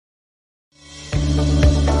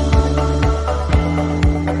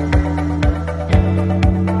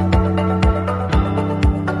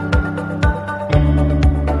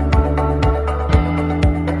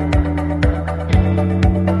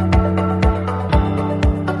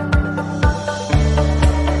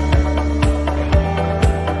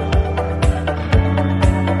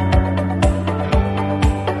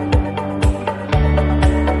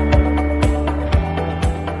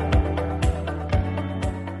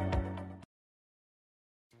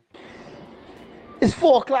It's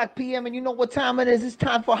 4 o'clock p.m. and you know what time it is. It's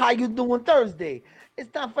time for How You Doing Thursday.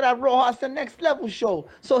 It's time for that Rojas the Next Level show.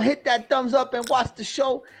 So hit that thumbs up and watch the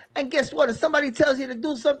show. And guess what? If somebody tells you to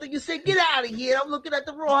do something, you say, "Get out of here! I'm looking at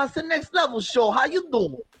the Rojas the Next Level show. How you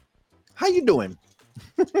doing?" How you doing?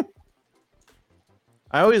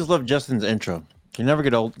 I always love Justin's intro. You never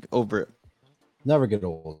get over it. Never get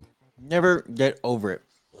old. Never get over it.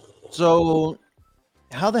 So,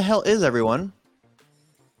 how the hell is everyone?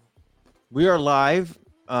 We are live.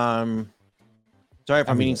 Sorry if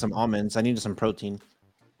I'm eating some almonds. I needed some protein.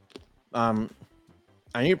 I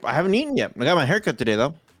haven't eaten yet. I got my haircut today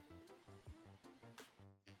though.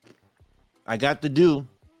 I got to do.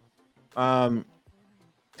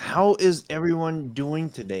 How is everyone doing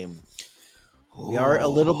today? We are a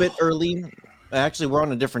little bit early. Actually, we're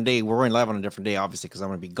on a different day. We're going live on a different day, obviously, because I'm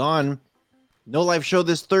going to be gone. No live show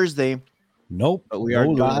this Thursday. Nope. But we are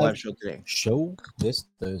doing a live show today. Show this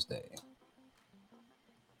Thursday.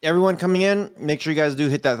 Everyone coming in, make sure you guys do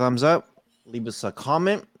hit that thumbs up. Leave us a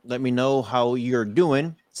comment. Let me know how you're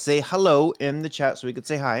doing. Say hello in the chat so we could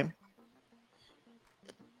say hi.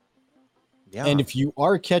 Yeah. And if you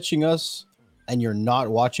are catching us and you're not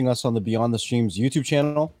watching us on the Beyond the Streams YouTube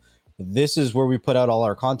channel, this is where we put out all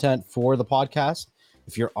our content for the podcast.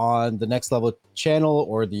 If you're on the Next Level channel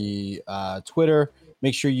or the Twitter,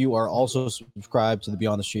 make sure you are also subscribed to the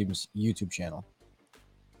Beyond the Streams YouTube channel.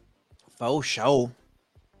 Faux show.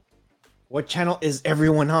 What channel is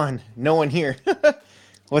everyone on? No one here.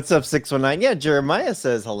 What's up, 619? Yeah, Jeremiah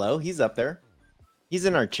says hello. He's up there. He's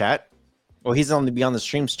in our chat. Well, he's on the Beyond the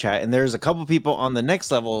Streams chat. And there's a couple people on the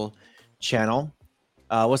Next Level channel.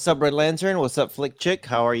 What's up, Red Lantern? What's up, Flick Chick?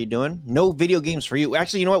 How are you doing? No video games for you.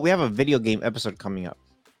 Actually, you know what? We have a video game episode coming up.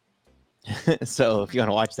 So if you want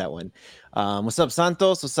to watch that one. What's up,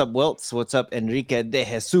 Santos? What's up, Welts? What's up, Enrique de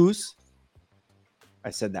Jesus?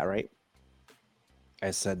 I said that right.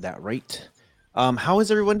 How is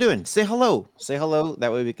everyone doing? Say hello. Say hello.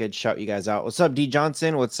 That way we could shout you guys out. What's up, D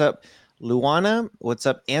Johnson? What's up, Luana? What's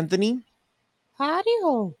up, Anthony? Howdy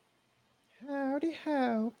ho. Howdy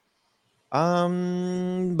ho.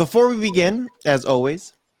 Before we begin, as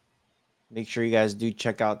always, make sure you guys do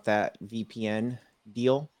check out that VPN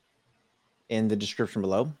deal in the description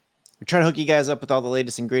below. We're trying to hook you guys up with all the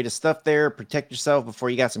latest and greatest stuff there. Protect yourself before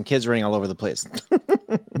you got some kids running all over the place.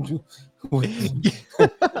 You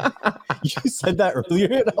said that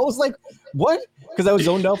earlier, and I was like, what? Because I was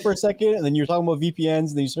zoned out for a second, and then you were talking about VPNs,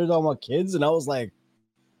 and then you started talking about kids, and I was like,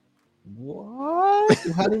 what?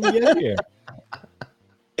 How did we get here?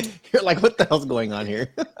 You're like, what the hell's going on here?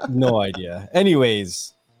 No idea.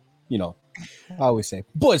 Anyways, you know, I always say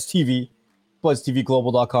Buzz TV,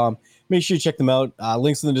 BuzzTVGlobal.com. Make sure you check them out.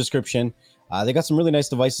 Links in the description. They got some really nice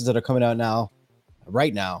devices that are coming out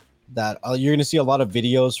right now, that you're going to see a lot of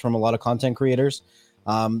videos from a lot of content creators.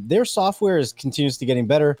 Their software is continuously getting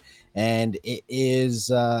better, and it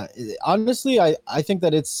is honestly, I think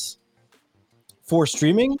that it's for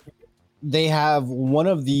streaming. They have one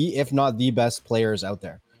of the, if not the best players out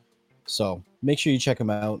there. So make sure you check them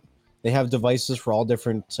out. They have devices for all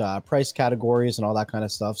different price categories and all that kind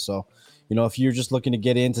of stuff. So, you know, if you're just looking to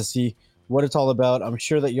get in to see what it's all about, I'm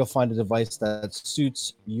sure that you'll find a device that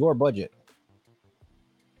suits your budget.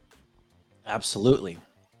 Absolutely.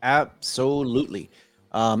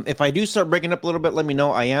 If I do start breaking up a little bit, let me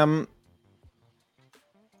know. I am,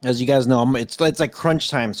 as you guys know, it's like crunch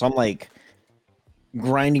time, so I'm like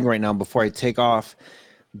grinding right now before I take off.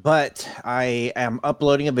 But I am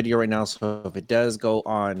uploading a video right now, so if it does go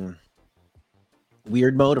on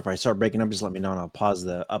weird mode, if I start breaking up, just let me know and I'll pause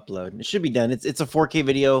the upload. It should be done. It's a 4K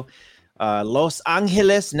video. Los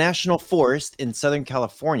Angeles National Forest in Southern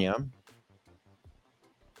California.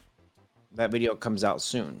 That video comes out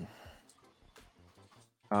soon.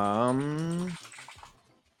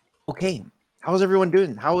 Okay. How's everyone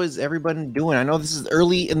doing? How is everyone doing? I know this is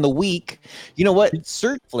early in the week. You know what?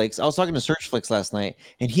 Searchflix, I was talking to Searchflix last night,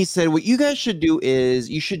 and he said what you guys should do is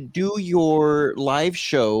you should do your live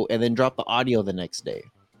show and then drop the audio the next day.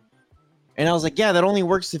 And I was like, yeah, that only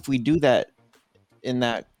works if we do that in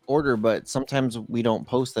that order, but sometimes we don't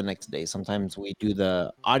post the next day. Sometimes we do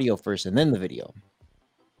the audio first and then the video.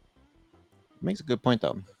 Makes a good point,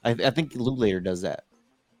 though. I think Lou later does that.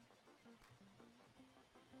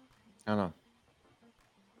 I don't know.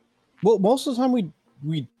 Well, most of the time we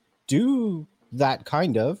do that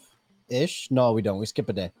kind of ish. No, we don't. We skip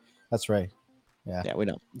a day. That's right. Yeah, we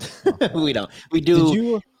don't. We don't. We do. Did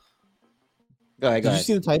you? Go ahead. Did you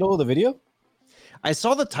see the title of the video? I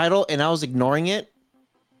saw the title and I was ignoring it,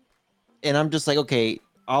 and I'm just like, okay,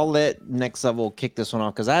 I'll let Next Level kick this one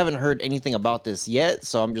off because I haven't heard anything about this yet.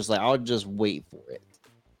 So I'm just like, I'll just wait for it.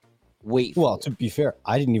 Wait. Well, to be fair,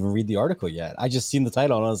 I didn't even read the article yet. I just seen the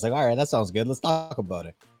title and I was like, all right, that sounds good. Let's talk about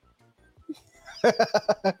it.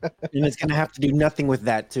 And it's gonna have to do nothing with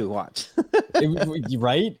that too. Watch.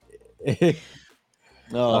 Right?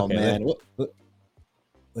 Oh Okay, man. Let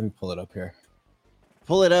me pull it up here.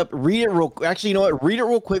 Pull it up, read it real. Actually, you know what? Read it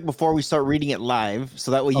real quick before we start reading it live, so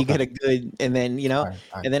that way you Okay. get a good. And then All right,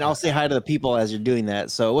 and then I'll say hi to the people as you're doing that.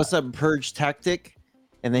 So, what's up, Purge Tactic?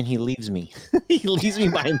 And then he leaves me. He leaves me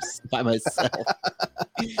by myself.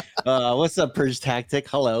 What's up, Purge Tactic?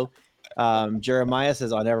 Hello. Jeremiah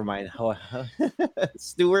says, "Oh, never mind."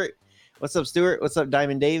 Stuart, what's up, Stuart? What's up,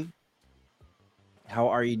 Diamond Dave? How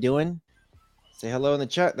are you doing? Say hello in the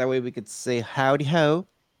chat. That way we could say howdy ho.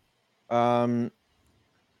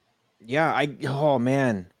 Yeah, oh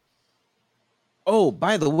man. Oh,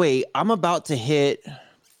 by the way, I'm about to hit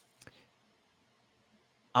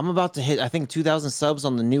I think 2,000 subs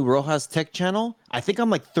on the new Rojas Tech channel. I think I'm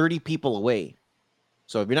like 30 people away.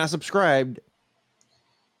 So if you're not subscribed,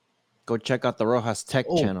 go check out the Rojas Tech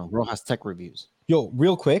channel, Rojas Tech Reviews. Yo,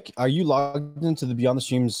 real quick, are you logged into the Beyond the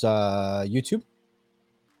Streams YouTube?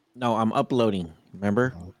 No, I'm uploading.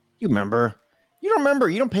 Remember? You remember? You don't remember.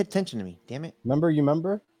 You don't pay attention to me. Damn it. You remember?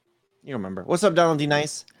 You don't remember. What's up, Donald D.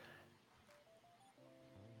 Nice?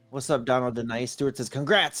 What's up, Donald D. Nice? Stuart says,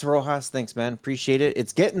 congrats, Rojas. Thanks, man. Appreciate it.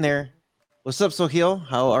 It's getting there. What's up, Sohil?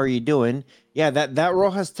 How are you doing? Yeah, that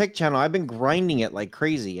Rojas Tech channel, I've been grinding it like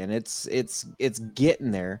crazy, and it's getting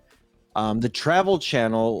there. The travel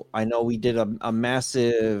channel, I know we did a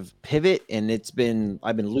massive pivot, and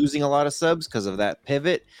I've been losing a lot of subs because of that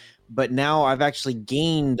pivot. But now I've actually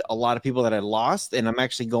gained a lot of people that I lost, and I'm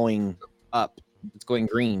actually going up. It's going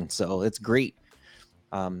green, so it's great.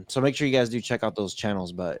 So make sure you guys do check out those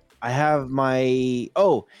channels. But I have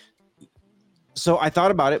so I thought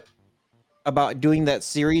about doing that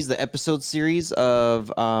series, the episode series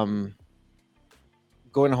of going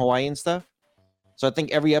to Hawaii and stuff. So I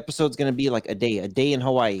think every episode is going to be like a day in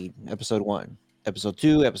Hawaii. Episode 1, episode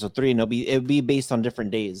 2, episode 3, and it'll be based on different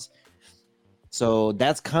days. So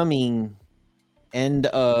that's coming end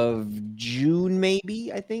of June,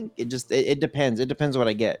 maybe. I think it depends. It depends what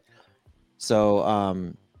I get. So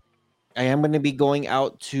I am going to be going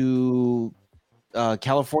out to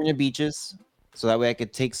California beaches, so that way I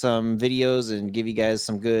could take some videos and give you guys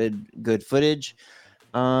some good footage.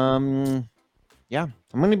 Yeah,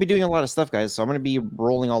 I'm going to be doing a lot of stuff, guys. So I'm going to be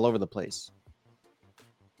rolling all over the place.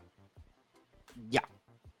 Yeah.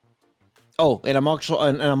 Oh, and I'm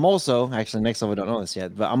also actually next level. I don't know this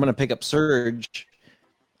yet, but I'm going to pick up Surge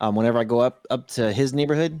whenever I go up to his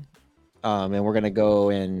neighborhood. And we're going to go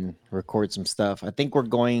and record some stuff. I think we're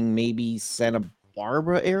going maybe Santa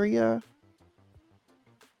Barbara area.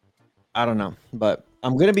 I don't know, but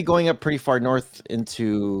I'm going to be going up pretty far north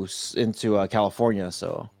into California.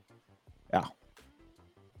 So, yeah.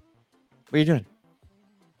 What are you doing?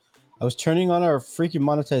 I was turning on our freaking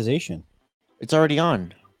monetization. It's already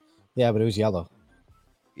on. Yeah, but it was yellow.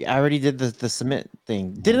 Yeah, I already did the submit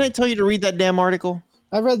thing. Didn't I tell you to read that damn article?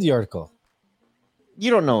 I read the article.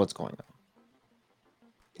 You don't know what's going on.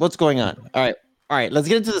 What's going on? All right. Let's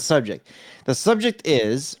get into the subject. The subject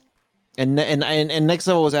is, and next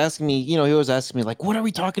level was asking me. He was asking me like, "What are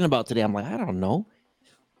we talking about today?" I'm like, I don't know.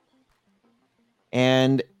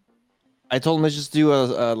 And I told him let's just do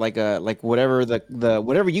a whatever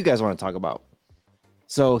whatever you guys want to talk about.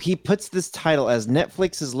 So he puts this title as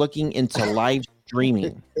Netflix is looking into live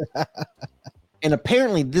streaming, and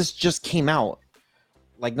apparently this just came out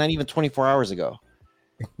like not even 24 hours ago.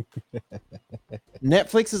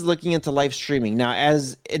 Netflix is looking into live streaming now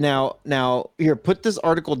here, put this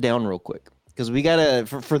article down real quick, because we gotta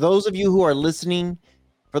for those of you who are listening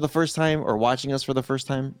for the first time or watching us for the first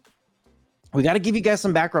time, we got to give you guys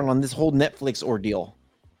some background on this whole Netflix ordeal.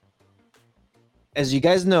 As you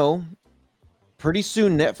guys know, pretty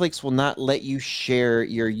soon Netflix will not let you share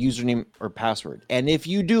your username or password, and if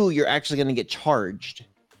you do, you're actually going to get charged.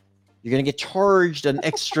 You're going to get charged an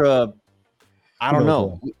extra I don't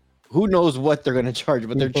know. Who knows what they're going to charge,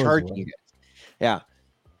 but they're charging you guys. Yeah.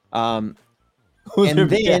 And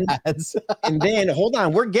then hold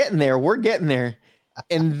on, we're getting there.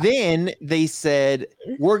 And then they said,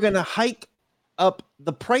 we're going to hike up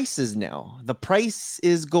the prices now. The price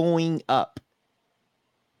is going up.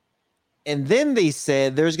 And then they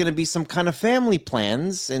said there's going to be some kind of family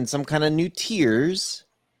plans and some kind of new tiers.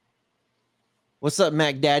 What's up,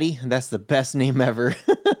 Mac Daddy? That's the best name ever.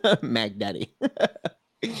 Mac Daddy.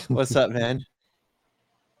 What's up, man?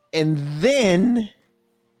 And then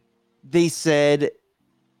they said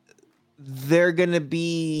they're going to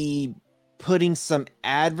be putting some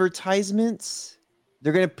advertisements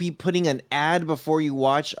They're gonna be putting an ad before you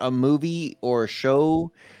watch a movie or a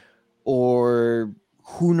show, or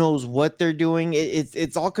who knows what they're doing.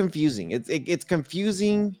 It's all confusing. It's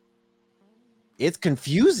confusing. It's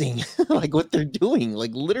confusing, like what they're doing,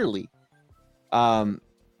 like literally.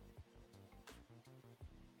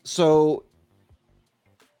 So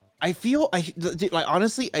I feel like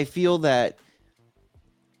honestly, I feel that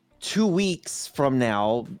 2 weeks from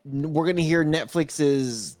now we're gonna hear Netflix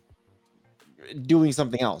is doing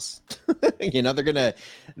something else.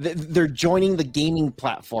 They're joining the gaming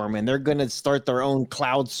platform and they're gonna start their own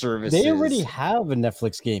cloud services. They already have a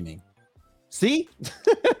Netflix gaming. See,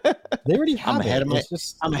 they already have. I'm ahead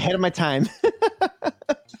of my time.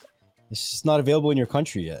 It's just not available in your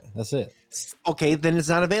country yet. That's it. Okay, then it's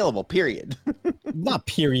not available. Period. Not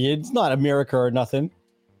period. It's not America or nothing.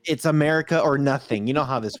 It's America or nothing. You know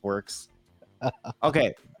how this works.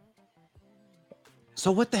 Okay.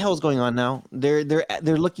 So what the hell is going on now? They're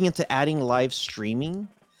looking into adding live streaming.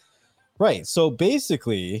 Right. So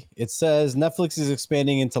basically, it says Netflix is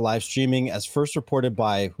expanding into live streaming, as first reported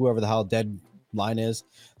by whoever the hell Deadline is.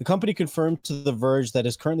 The company confirmed to The Verge that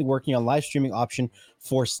is currently working on live streaming option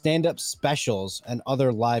for stand-up specials and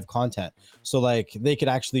other live content. So like they could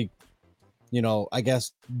actually, I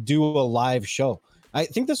guess do a live show. I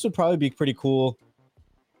think this would probably be pretty cool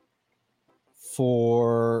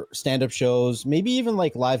for stand-up shows, maybe even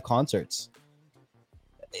like live concerts,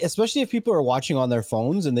 especially if people are watching on their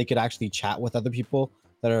phones and they could actually chat with other people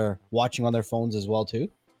that are watching on their phones as well too.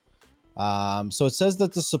 So it says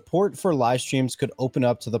that the support for live streams could open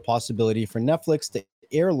up to the possibility for Netflix to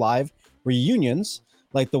air live reunions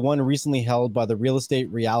like the one recently held by the real estate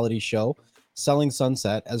reality show Selling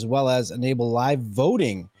Sunset, as well as enable live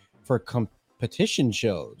voting for competition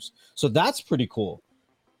shows. So that's pretty cool.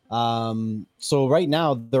 So right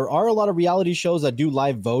now there are a lot of reality shows that do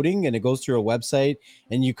live voting, and it goes through a website,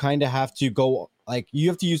 and you kind of have to go, like, you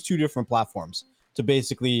have to use 2 different platforms to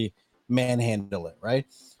basically manhandle it, right?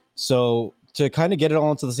 So to kind of get it all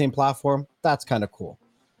onto the same platform, that's kind of cool.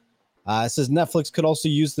 It says Netflix could also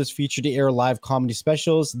use this feature to air live comedy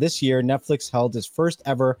specials. This year, Netflix held its first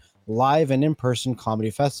ever live and in-person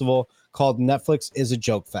comedy festival called Netflix is a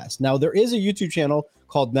Joke Fest. Now, there is a YouTube channel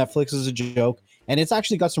called Netflix is a Joke, and it's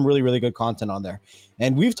actually got some really, really good content on there.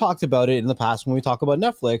 And we've talked about it in the past when we talk about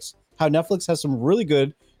Netflix, how Netflix has some really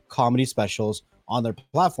good comedy specials on their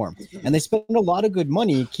platform. And they spend a lot of good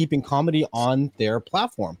money keeping comedy on their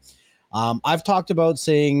platform. I've talked about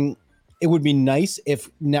saying it would be nice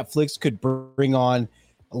if Netflix could bring on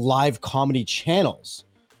live comedy channels,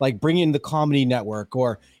 like bring in the Comedy Network,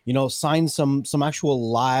 or, sign some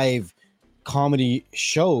actual live comedy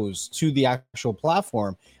shows to the actual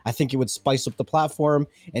platform. I think it would spice up the platform,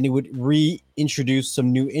 and it would reintroduce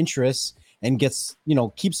some new interests and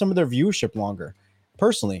keep some of their viewership longer,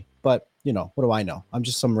 personally. But what do I know? I'm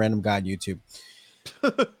just some random guy on YouTube.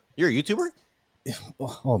 You're a YouTuber?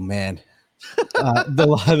 Oh man.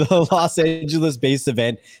 The Los Angeles-based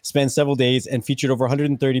event spanned several days and featured over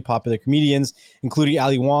 130 popular comedians, including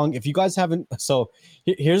Ali Wong. If you guys haven't, so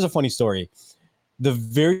here's a funny story. The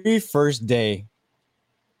very first day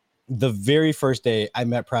I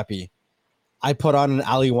met Preppy, I put on an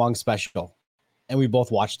Ali Wong special, and we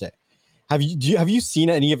both watched it. Have you seen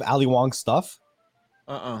any of Ali Wong's stuff?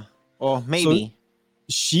 Well, maybe.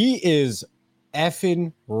 So she is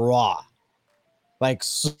effing raw, like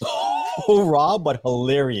so raw, but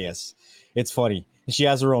hilarious. It's funny. She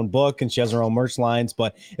has her own book and she has her own merch lines.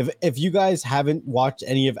 But if you guys haven't watched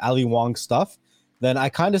any of Ali Wong's stuff, then I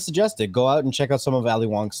kind of suggest it. Go out and check out some of Ali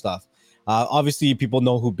Wong's stuff. Obviously, people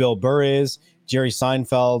know who Bill Burr is, Jerry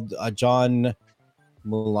Seinfeld, John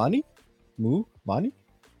Mulaney,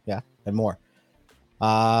 yeah, and more.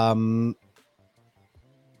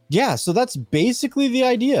 Yeah, so that's basically the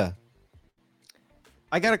idea.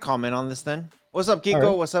 I got a comment on this then. What's up, Kiko?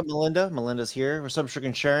 Right. What's up, Melinda? Melinda's here. What's up, Sugar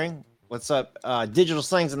and Sharing? What's up, Digital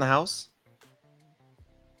Slang's in the house.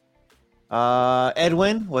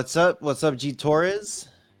 Edwin, what's up? What's up, G Torres?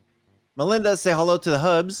 Melinda, say hello to the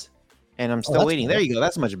hubs. And I'm still waiting. Cool. There you go.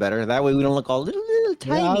 That's much better. That way we don't look all little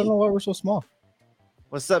tiny. Yeah, I don't know why we're so small.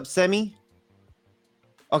 What's up, Semi?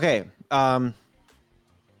 Okay. That's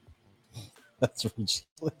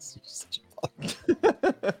ridiculous.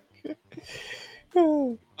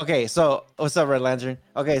 Okay, so what's up, Red Lantern?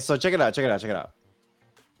 Okay, so check it out.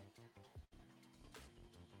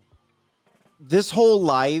 This whole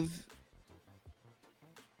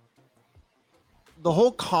the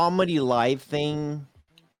whole comedy live thing,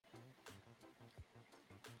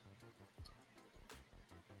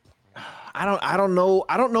 I don't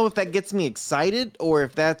know if that gets me excited or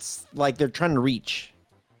if that's like they're trying to reach.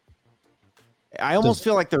 I almost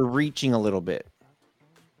feel like they're reaching a little bit.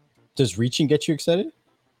 Does reaching get you excited?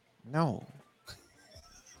 No.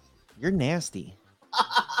 You're nasty.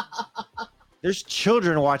 There's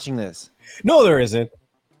children watching this. No, there isn't.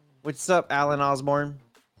 What's up, Alan Osborne?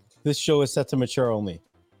 This show is set to mature only.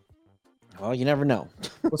 Well, you never know.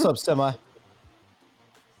 What's up, Semi?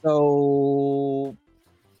 So,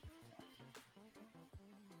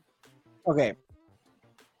 okay.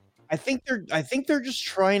 I think they're just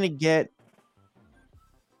trying to get.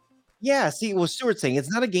 Yeah, see what Stuart's saying.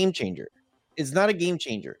 It's not a game changer. It's not a game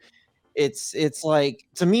changer. It's like,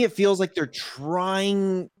 to me, it feels like they're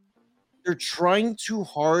trying too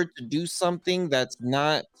hard to do something that's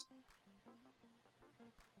not.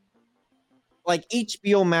 Like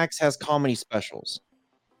HBO Max has comedy specials,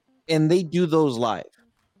 and they do those live,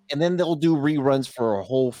 and then they'll do reruns for a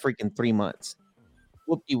whole freaking 3 months.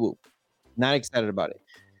 Whoop-de-whoop. Not excited about it.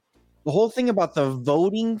 The whole thing about the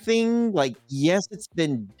voting thing, like, yes, it's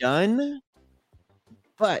been done,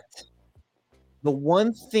 but the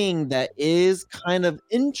one thing that is kind of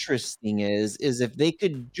interesting is if they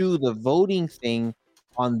could do the voting thing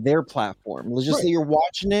on their platform. Let's just say you're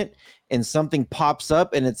watching it and something pops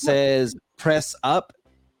up and it says press up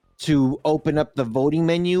to open up the voting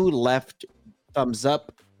menu, left thumbs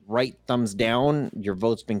up, right thumbs down, your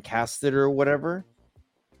vote's been casted or whatever.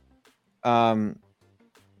 I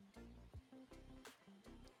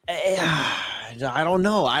don't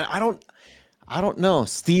know. I don't know.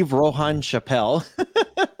 Steve Rohan Chappelle.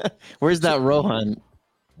 Where's that Rohan?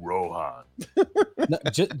 Rohan. No,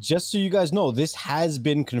 just so you guys know, this has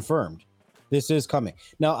been confirmed. This is coming.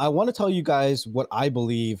 Now, I want to tell you guys what I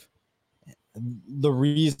believe the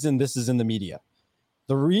reason this is in the media.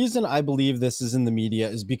 The reason I believe this is in the media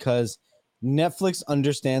is because Netflix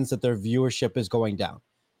understands that their viewership is going down.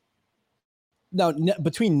 Now,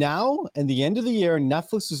 between now and the end of the year,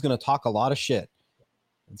 Netflix is going to talk a lot of shit.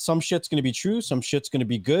 Some shit's going to be true. Some shit's going to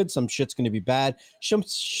be good. Some shit's going to be bad. Some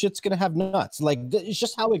shit's going to have nuts. Like, it's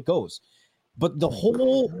just how it goes. But the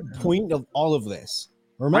whole point of all of this,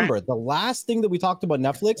 remember, the last thing that we talked about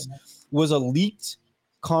Netflix was a leaked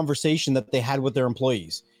conversation that they had with their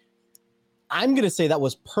employees. I'm going to say that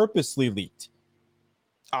was purposely leaked.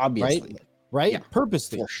 Obviously. Right? Yeah,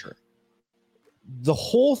 purposely. for sure. The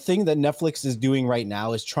whole thing that Netflix is doing right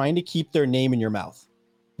now is trying to keep their name in your mouth.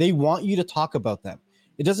 They want you to talk about them.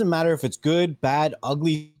 It doesn't matter if it's good, bad,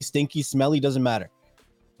 ugly, stinky, smelly, doesn't matter.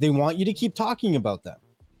 They want you to keep talking about them.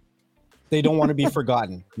 They don't want to be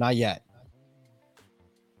forgotten. Not yet.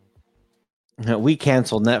 We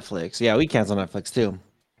canceled Netflix. Yeah, we canceled Netflix too.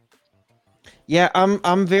 Yeah,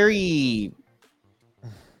 I'm very.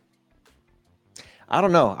 I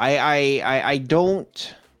don't know.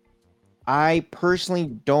 I personally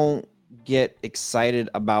don't get excited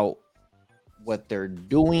about what they're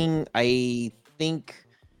doing. I think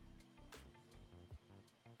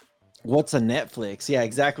what's a Netflix? Yeah,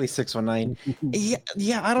 exactly. 619.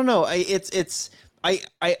 Yeah. I don't know.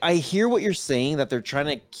 I hear what you're saying, that they're trying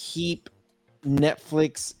to keep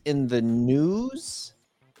Netflix in the news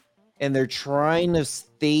and they're trying to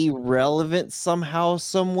stay relevant somehow,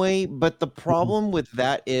 some way. But the problem with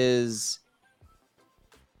that is,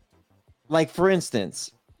 like, for instance,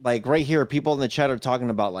 like right here, people in the chat are talking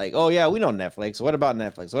about like, oh yeah, we know Netflix. What about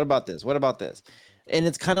Netflix? What about this? What about this? And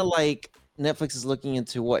it's kind of like Netflix is looking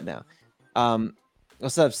into what now?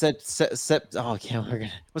 What's up, oh yeah, we're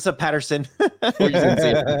gonna. What's up, Patterson?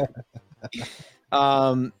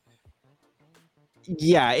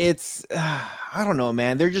 Yeah, it's I don't know,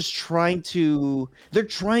 man. They're just trying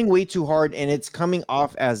way too hard, and it's coming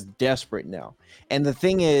off as desperate now. And the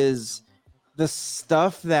thing is, the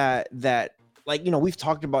stuff that like, you know, we've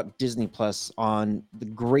talked about Disney Plus on the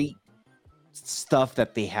great stuff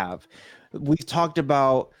that they have. We've talked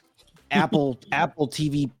about Apple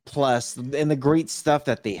TV Plus and the great stuff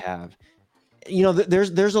that they have. You know,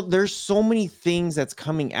 there's so many things that's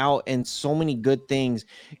coming out and so many good things.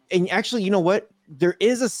 And actually, you know what? There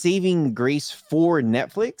is a saving grace for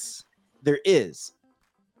Netflix. There is.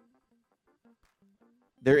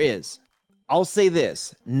 I'll say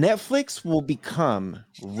this. Netflix will become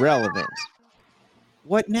relevant.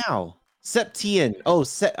 What now? Septien. Oh,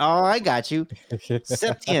 I got you.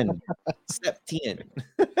 Septien.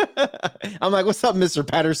 I'm like, what's up, Mr.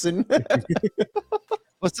 Patterson?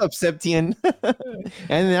 What's up, Septien?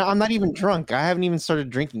 And I'm not even drunk. I haven't even started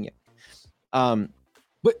drinking it.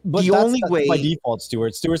 But the only way by default,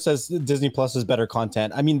 Stuart says Disney Plus is better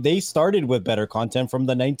content. I mean, they started with better content from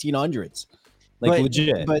the 1900s,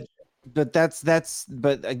 legit. But that's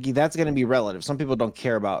going to be relative. Some people don't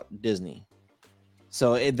care about Disney,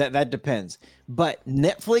 so that depends. But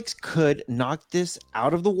Netflix could knock this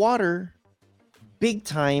out of the water big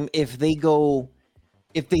time if they double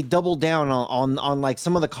down on like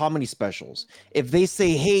some of the comedy specials. If they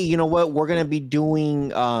say, hey, you know what, we're gonna be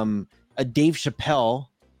doing a Dave Chappelle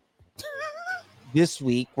this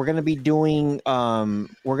week, we're gonna be doing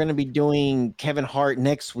Kevin Hart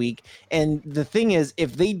next week. And the thing is,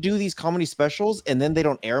 if they do these comedy specials and then they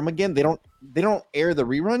don't air them again, they don't air the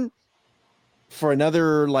rerun for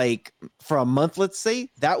another, like, for a month, let's say,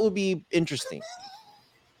 that would be interesting.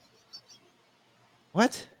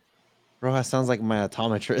 What? Rojas sounds like my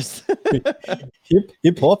optometrist.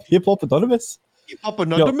 Hip hop anonymous. Hip hop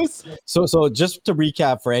anonymous. So just to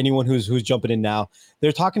recap for anyone who's jumping in now,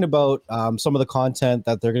 they're talking about some of the content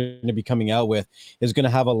that they're going to be coming out with is going to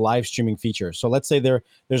have a live streaming feature. So let's say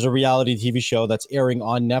there's a reality TV show that's airing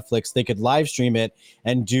on Netflix. They could live stream it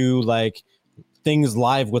and do like things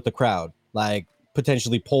live with the crowd, like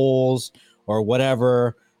potentially polls or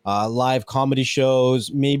whatever, live comedy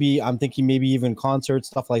shows. Maybe I'm thinking maybe even concerts,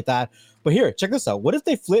 stuff like that. But here, check this out. What if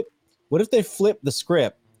they flip the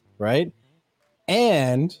script, right?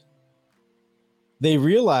 And they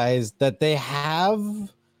realize that they have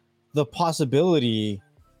the possibility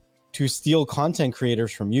to steal content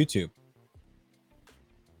creators from YouTube.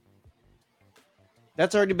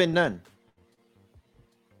 That's already been done.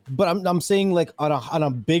 But I'm saying like on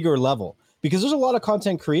a bigger level, because there's a lot of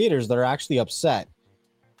content creators that are actually upset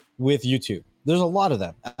with YouTube. There's a lot of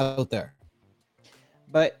them out there.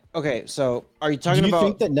 But okay, so are you talking about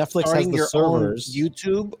think that Netflix has the your servers own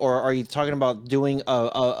YouTube, or are you talking about doing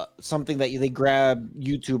something that they grab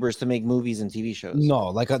YouTubers to make movies and TV shows? No,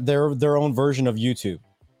 like their own version of YouTube.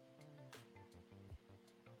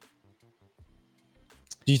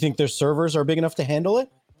 Do you think their servers are big enough to handle it?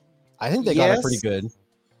 I think they got it pretty good.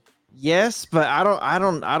 Yes, but I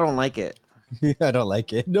don't like it. I don't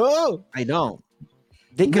like it. No, I don't.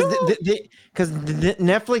 Because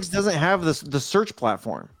Netflix doesn't have the search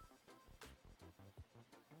platform.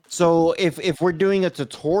 So if we're doing a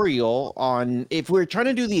tutorial if we're trying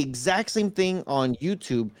to do the exact same thing on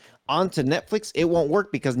YouTube onto Netflix, it won't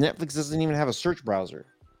work because Netflix doesn't even have a search browser.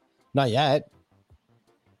 Not yet.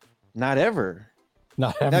 Not ever.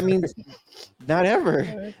 Not ever. That means not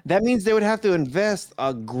ever. That means they would have to invest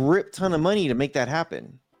a grip ton of money to make that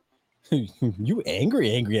happen. You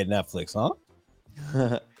angry at Netflix, huh?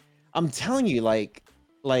 I'm telling you, like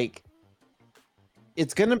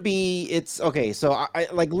it's okay. So I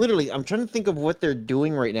like literally, I'm trying to think of what they're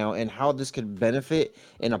doing right now and how this could benefit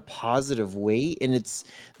in a positive way. And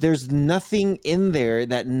there's nothing in there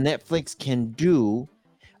that Netflix can do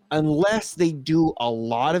unless they do a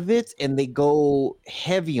lot of it and they go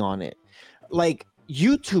heavy on it. Like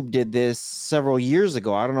YouTube did this several years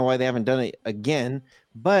ago. I don't know why they haven't done it again,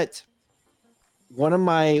 but this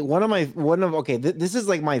is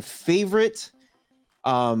like my favorite.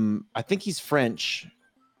 I think he's French.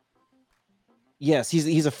 Yes,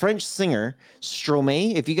 he's a French singer,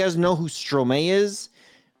 Stromae. If you guys know who Stromae is,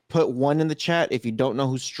 put 1 in the chat. If you don't know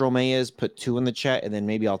who Stromae is, put 2 in the chat, and then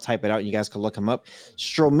maybe I'll type it out and you guys can look him up.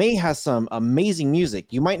 Stromae has some amazing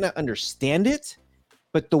music. You might not understand it,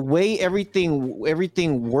 but the way everything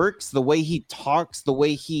works, the way he talks, the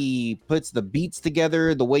way he puts the beats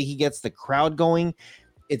together, the way he gets the crowd going,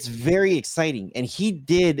 it's very exciting. And he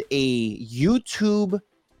did a YouTube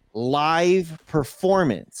live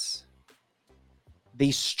performance.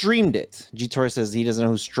 They streamed it. G-Tor says he doesn't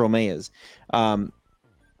know who Stromae is.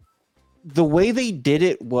 The way they did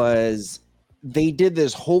it was they did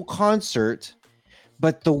this whole concert,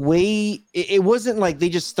 but the way it wasn't like they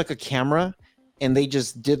just stuck a camera and they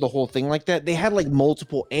just did the whole thing like that. They had like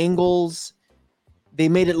multiple angles. They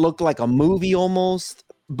made it look like a movie almost,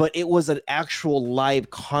 but it was an actual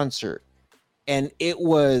live concert. And it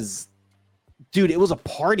was, dude, it was a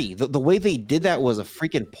party. The way they did that was a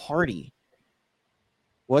freaking party.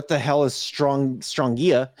 What the hell is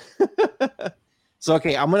Strongia? So,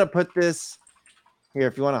 okay, I'm going to put this here.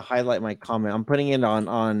 If you want to highlight my comment, I'm putting it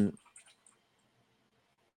on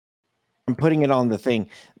I'm putting it on the thing.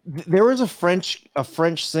 There was a French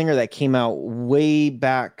singer that came out way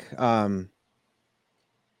back in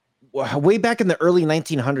the early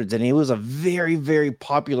 1900s, and he was a very, very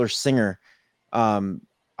popular singer.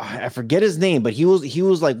 I forget his name, but he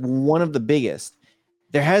was like one of the biggest.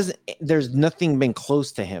 There's nothing been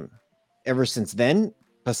close to him ever since then,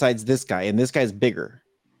 besides this guy, and this guy's bigger.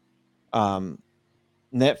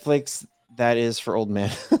 Netflix, that is for old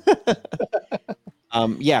men.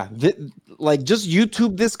 Like just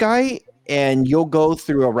YouTube this guy and you'll go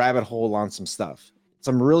through a rabbit hole on some stuff,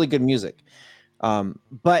 some really good music.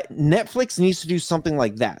 But Netflix needs to do something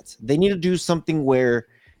like that. They need to do something where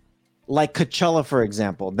like Coachella, for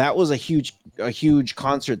example. That was a huge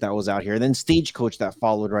concert that was out here. And then Stagecoach that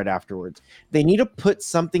followed right afterwards. They need to put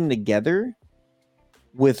something together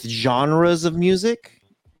with genres of music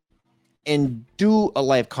and do a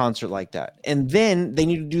live concert like that. And then they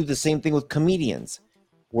need to do the same thing with comedians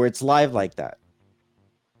where it's live like that.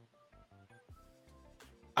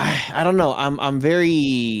 I don't know. I'm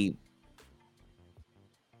very,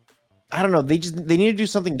 I don't know. They need to do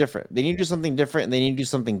something different. They need to do something different, and they need to do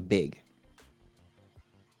something big.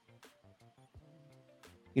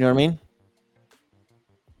 You know what I mean?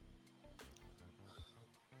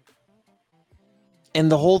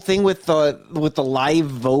 And the whole thing with the live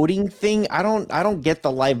voting thing, I don't get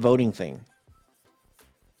the live voting thing.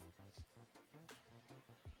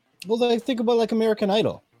 Well, like, think about like American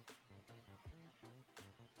Idol.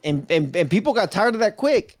 And people got tired of that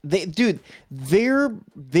quick. They're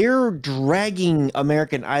dragging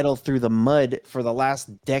American Idol through the mud for the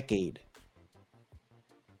last decade.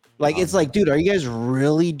 Like, it's like, dude, are you guys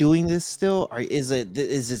really doing this still? Or is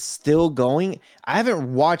it still going? I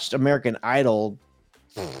haven't watched American Idol.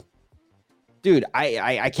 Dude,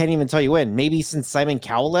 I can't even tell you when. Maybe since Simon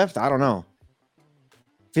Cowell left. I don't know.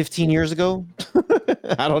 15 years ago.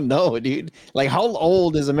 I don't know, dude. Like, how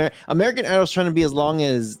old is American Idol's trying to be as long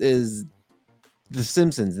as The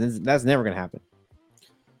Simpsons? That's never gonna happen.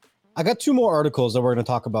 I got 2 more articles that we're going to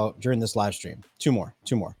talk about during this live stream. 2 more.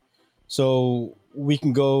 So we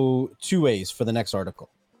can go 2 ways for the next article.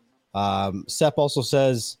 Sep also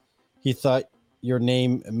says he thought your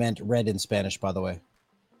name meant red in Spanish, by the way.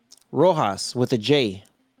 Rojas with a J.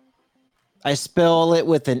 I spell it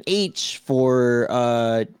with an H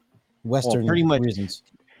for Western pretty much reasons.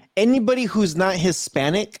 Anybody who's not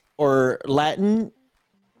Hispanic or Latin,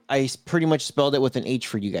 I pretty much spelled it with an H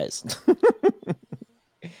for you guys.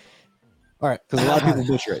 All right. Because a lot of people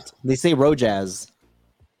butcher it. They say Rojaz.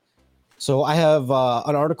 So I have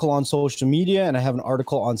an article on social media and I have an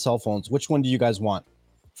article on cell phones. Which one do you guys want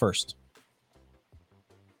first?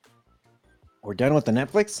 We're done with the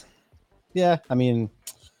Netflix? Yeah, I mean,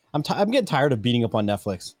 I'm getting tired of beating up on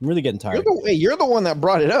Netflix. I'm really getting tired. You're the one that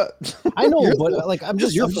brought it up. I know, but like I'm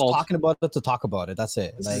just fault. talking about it to talk about it. That's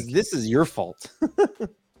it. This is your fault.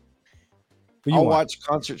 I'll watch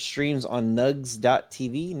concert streams on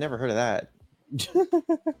nugs.tv. Never heard of that.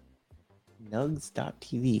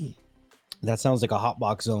 Nugs.tv. That sounds like a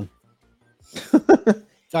hotbox zone.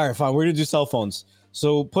 All right, fine. We're going to do cell phones.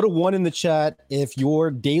 So put a 1 in the chat if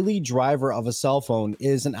your daily driver of a cell phone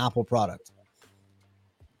is an Apple product.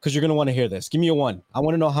 Because you're going to want to hear this. Give me a 1. I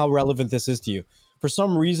want to know how relevant this is to you. For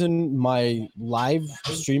some reason, my live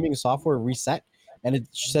streaming software reset, and it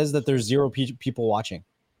says that there's 0 people watching.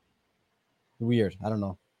 Weird. I don't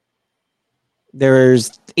know.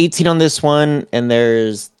 There's 18 on this one, and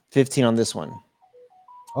there's 15 on this one.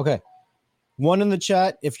 Okay. 1 in the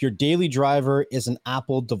chat if your daily driver is an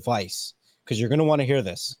Apple device. Because you're going to want to hear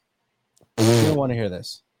this. You're going to want to hear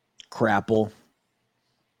this. Crapple.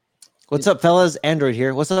 What's up, fellas? Android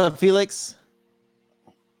here. What's up, Felix?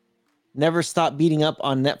 Never stop beating up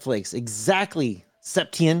on Netflix. Exactly,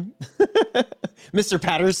 Septian. Mr.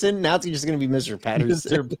 Patterson. Now it's just going to be Mr.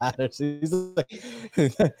 Patterson. Mr. Patterson. He's like,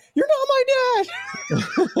 you're not my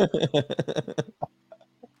dad.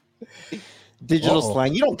 Digital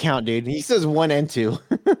slang. You don't count, dude. He says 1 and 2.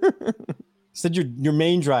 Said your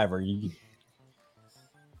main driver.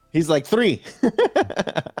 He's like 3.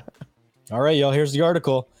 All right, y'all. Here's the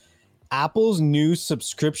article. Apple's new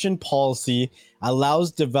subscription policy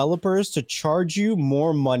allows developers to charge you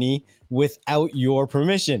more money without your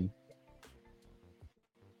permission.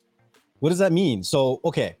 What does that mean? So,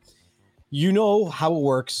 okay, you know how it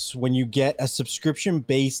works when you get a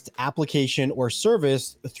subscription-based application or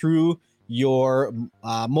service through your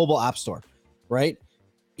mobile app store, right?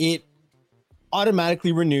 It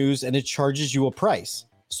automatically renews and it charges you a price.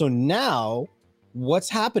 So now what's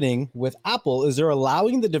happening with Apple is they're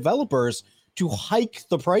allowing the developers to hike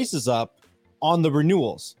the prices up on the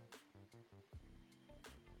renewals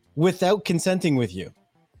without consenting with you.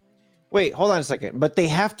 Wait, hold on a second. But they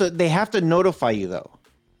have to notify you though.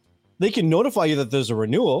 They can notify you that there's a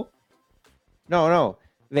renewal. No.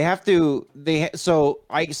 They have to. So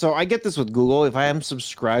I get this with Google. If I am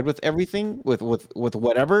subscribed with everything with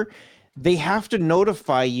whatever, they have to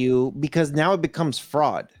notify you because now it becomes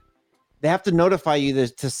fraud. They have to notify you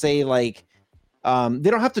to say like, they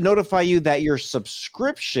don't have to notify you that your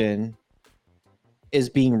subscription is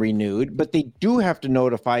being renewed, but they do have to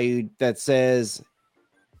notify you that says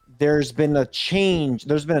there's been a change.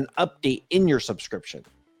 There's been an update in your subscription.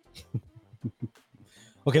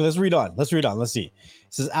 Okay, let's read on. Let's see.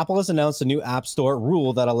 says Apple has announced a new App Store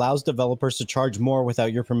rule that allows developers to charge more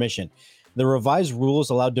without your permission. The revised rules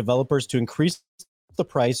allow developers to increase the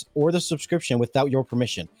price or the subscription without your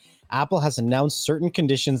permission. Apple has announced certain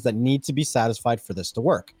conditions that need to be satisfied for this to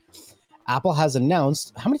work. Apple has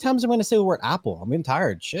announced, how many times am I going to say the word Apple? I'm getting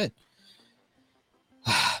tired. Shit.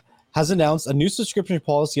 Has announced a new subscription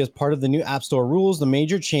policy as part of the new App Store rules. The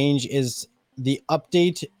major change is the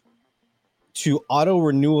update to auto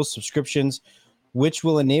renewal subscriptions, which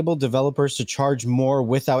will enable developers to charge more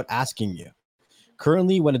without asking you.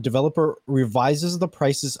 Currently, when a developer revises the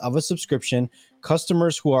prices of a subscription,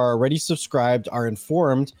 customers who are already subscribed are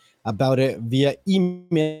informed about it via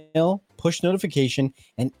email, push notification,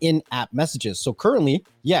 and in-app messages. So currently,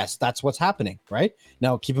 yes, that's what's happening, right?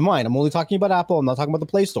 Now, keep in mind, I'm only talking about Apple. I'm not talking about the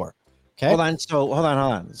Play Store. Okay. Hold on.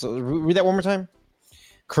 So read that one more time.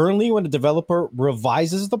 Currently, when a developer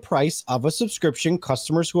revises the price of a subscription,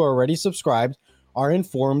 customers who are already subscribed are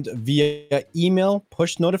informed via email,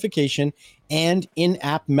 push notification, and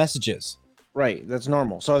in-app messages. Right. That's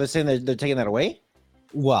normal. So they're saying they're taking that away?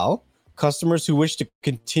 Well, customers who wish to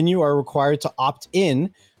continue are required to opt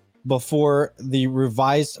in before the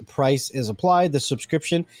revised price is applied. The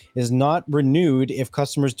subscription is not renewed if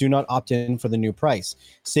customers do not opt in for the new price,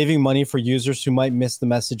 saving money for users who might miss the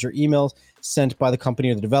message or emails sent by the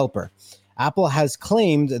company or the developer. Apple has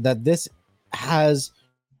claimed that this has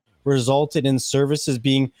resulted in services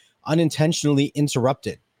being unintentionally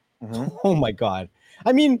interrupted. Mm-hmm. Oh my God.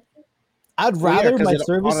 I mean, I'd rather my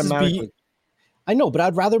services be... I know, but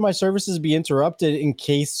I'd rather my services be interrupted in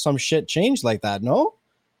case some shit changed like that, no?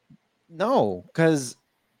 No, because...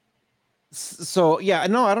 So yeah,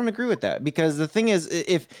 no, I don't agree with that, because the thing is,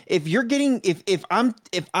 if you're getting if I'm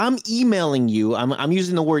emailing you, I'm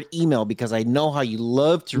using the word email because I know how you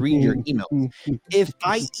love to read your emails. If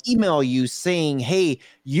I email you saying, hey,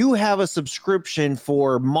 you have a subscription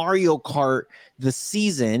for Mario Kart the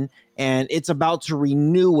season and it's about to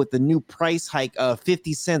renew with the new price hike of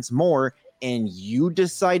 50 cents more, and you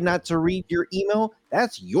decide not to read your email,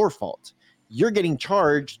 that's your fault. You're getting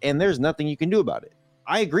charged and there's nothing you can do about it.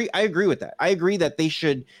 I agree with that. I agree that they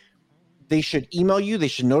should email you, they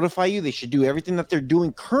should notify you, they should do everything that they're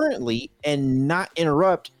doing currently and not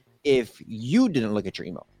interrupt if you didn't look at your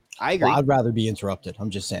email. I agree. Well, I'd rather be interrupted. I'm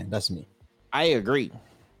just saying. That's me. I agree.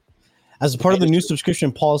 As a part of the new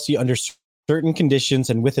subscription policy, under certain conditions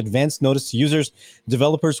and with advance notice to users,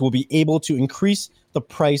 developers will be able to increase the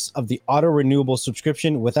price of the auto-renewable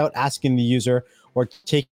subscription without asking the user or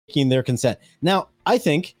taking their consent. Now, I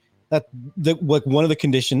think that one of the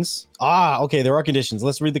conditions, there are conditions.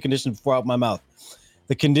 Let's read the conditions before out my mouth.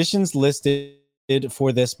 The conditions listed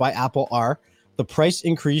for this by Apple are: the price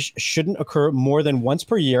increase shouldn't occur more than once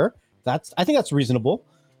per year. I think that's reasonable.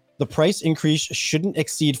 The price increase shouldn't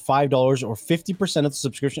exceed $5 or 50% of the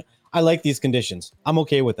subscription. I like these conditions. I'm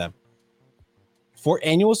okay with them. For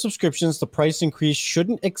annual subscriptions, the price increase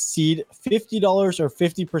shouldn't exceed $50 or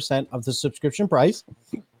 50% of the subscription price.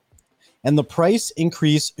 And the price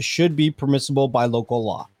increase should be permissible by local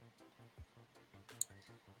law.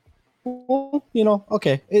 Well,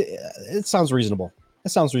 okay. It sounds reasonable. It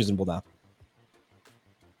sounds reasonable now.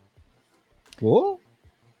 Whoa.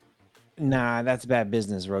 Nah, that's bad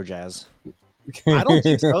business, Rojaz. I don't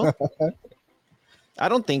think so. I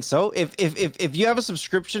don't think so. If you have a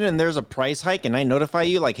subscription and there's a price hike and I notify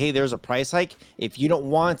you like, hey, there's a price hike, if you don't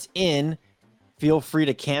want in, feel free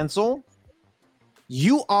to cancel.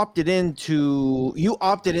 You opted into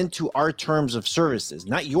our terms of services,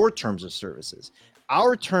 not your terms of services.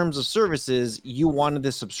 Our terms of services, you wanted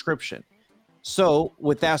the subscription. So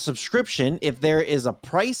with that subscription, if there is a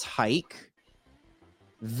price hike,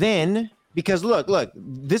 then, because look,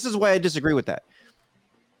 this is why I disagree with that.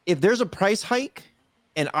 If there's a price hike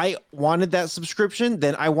and I wanted that subscription,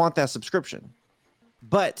 then I want that subscription.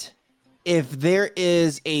 But if there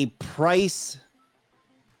is a price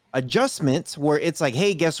adjustment where it's like,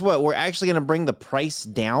 hey, guess what? We're actually going to bring the price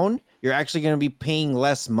down. You're actually going to be paying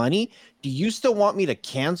less money. Do you still want me to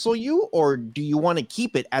cancel you, or do you want to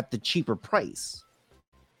keep it at the cheaper price?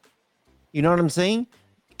 You know what I'm saying?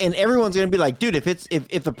 And everyone's going to be like, dude,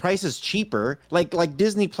 if the price is cheaper, like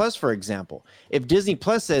Disney Plus, for example, if Disney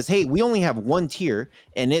Plus says, hey, we only have one tier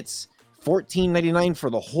and it's $14.99 for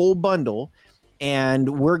the whole bundle, and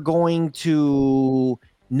we're going to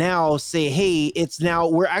now say, hey,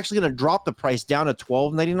 we're actually going to drop the price down to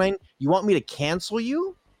 $12.99. You want me to cancel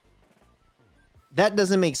you? That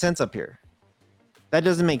doesn't make sense up here. That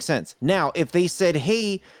doesn't make sense. Now, if they said,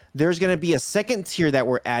 hey, there's going to be a second tier that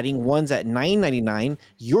we're adding, one's at $9.99,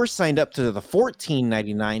 you're signed up to the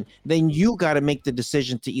 $14.99, then you got to make the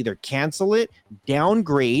decision to either cancel it,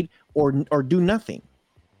 downgrade, or do nothing.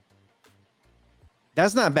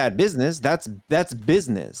 That's not bad business. That's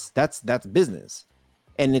business. That's business.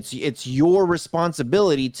 And it's your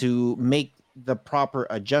responsibility to make the proper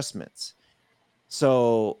adjustments.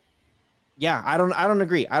 So yeah, I don't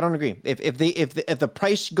agree. I don't agree. If the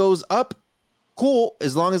price goes up, cool.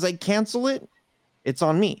 As long as I cancel it, it's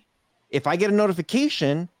on me. If I get a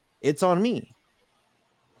notification, it's on me.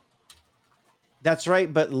 That's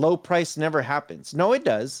right, but low price never happens. No, it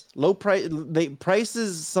does. Low price, the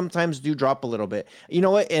prices sometimes do drop a little bit. You know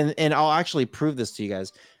what? And I'll actually prove this to you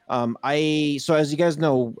guys. So as you guys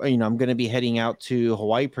know, I'm going to be heading out to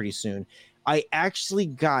Hawaii pretty soon. I actually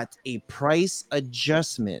got a price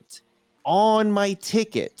adjustment on my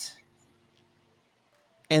ticket,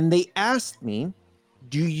 and they asked me,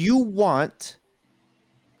 "Do you want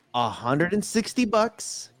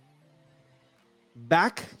 $160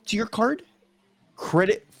 back to your card?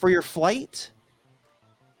 Credit for your flight,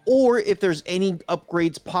 or if there's any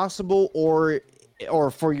upgrades possible, or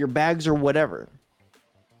for your bags or whatever."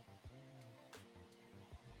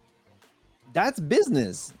 That's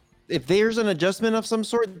business. If there's an adjustment of some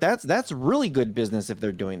sort, that's really good business if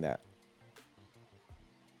they're doing that.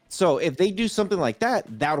 So if they do something like that,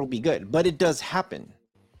 that'll be good. But it does happen.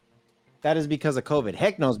 That is because of COVID.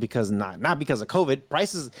 Heck knows because not because of COVID.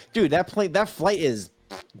 Prices, dude, that flight is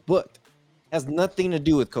booked. Has nothing to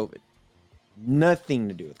do with COVID. Nothing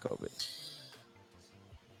to do with COVID.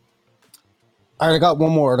 All right, I got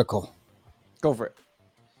one more article. Go for it.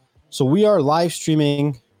 So we are live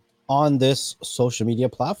streaming on this social media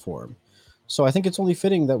platform. So I think it's only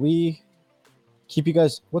fitting that we keep you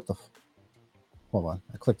guys... Hold on.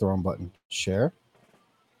 I clicked the wrong button. Share.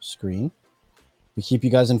 Screen. We keep you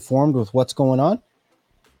guys informed with what's going on.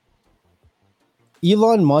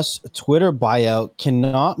 Elon Musk's Twitter buyout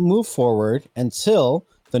cannot move forward until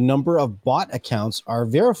the number of bot accounts are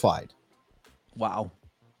verified. Wow.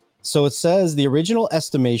 So it says the original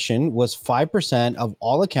estimation was 5% of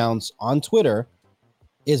all accounts on Twitter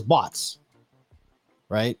is bots,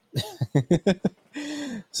 right?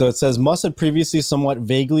 So it says Musk had previously somewhat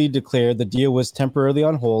vaguely declared the deal was temporarily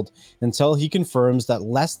on hold until he confirms that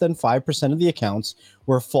less than 5% of the accounts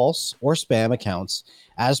were false or spam accounts,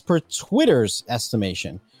 as per Twitter's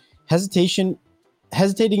estimation. Hesitating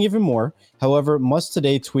even more, however, Musk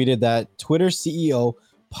today tweeted that Twitter CEO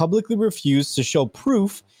publicly refused to show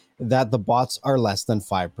proof that the bots are less than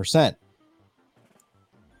 5%.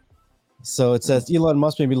 So it says Elon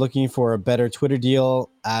Musk may be looking for a better Twitter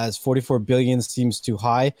deal as 44 billion seems too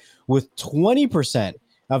high, with 20%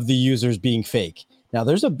 of the users being fake. Now,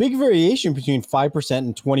 there's a big variation between 5%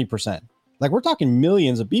 and 20%. Like, we're talking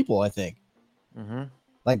millions of people, I think. Mm-hmm.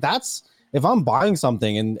 Like, that's, if I'm buying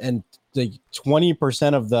something and the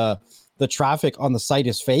 20% of the traffic on the site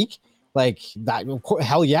is fake, like, that,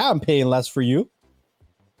 hell yeah, I'm paying less for you.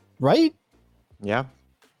 Right? Yeah.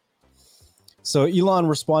 So Elon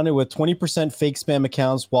responded with 20% fake spam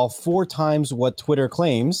accounts, while 4 times what Twitter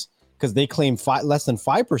claims, because they claim less than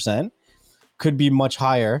 5%, could be much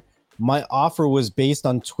higher. My offer was based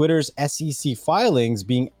on Twitter's SEC filings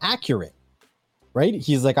being accurate, right?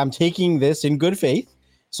 He's like, I'm taking this in good faith,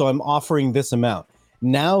 so I'm offering this amount.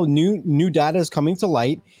 Now new data is coming to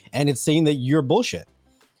light, and it's saying that you're bullshit.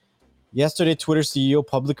 Yesterday, Twitter CEO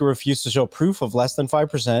publicly refused to show proof of less than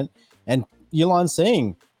 5%, and Elon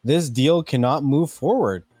saying this deal cannot move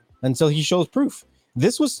forward until he shows proof.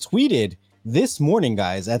 This was tweeted this morning,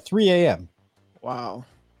 guys, at 3 a.m. Wow.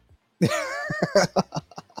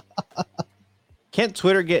 Can't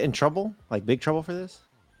Twitter get in trouble, like big trouble for this?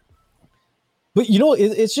 But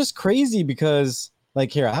it's just crazy because,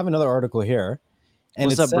 like, here I have another article here, and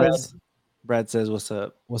what's up, Brad? Brad says, "What's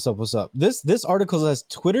up? What's up?" This article says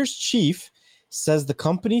Twitter's chief says the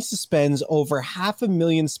company suspends over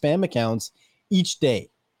 500,000 spam accounts each day.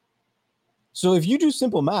 So if you do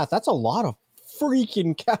simple math, that's a lot of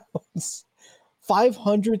freaking counts.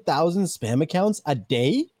 500,000 spam accounts a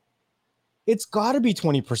day? It's got to be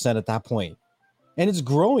 20% at that point. And it's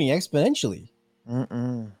growing exponentially.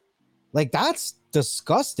 Like, that's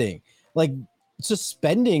disgusting. Like,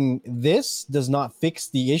 suspending this does not fix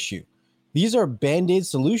the issue. These are band-aid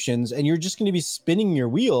solutions, and you're just going to be spinning your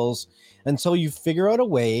wheels until you figure out a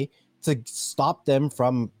way to stop them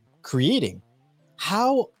from creating.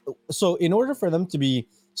 So in order for them to be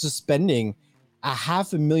suspending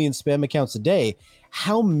 500,000 spam accounts a day,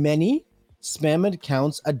 how many spam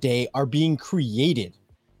accounts a day are being created?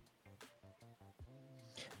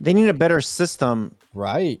 They need a better system,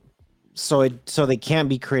 right? So they can't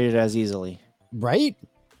be created as easily, right?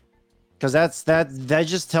 Because that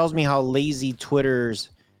just tells me how lazy Twitter's.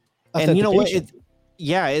 And you know what?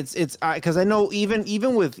 Yeah, it's because I know even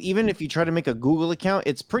if you try to make a Google account,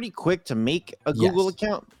 it's pretty quick to make a Google Yes.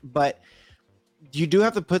 account, but you do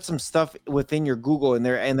have to put some stuff within your Google, and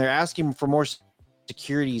they're asking for more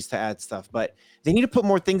securities to add stuff, but they need to put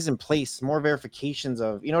more things in place, more verifications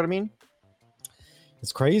of, you know what I mean?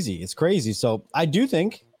 It's crazy. It's crazy. So I do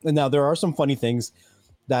think, and now there are some funny things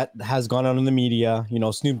that has gone on in the media. You know,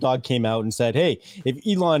 Snoop Dogg came out and said, "Hey, if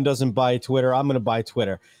Elon doesn't buy Twitter, I'm going to buy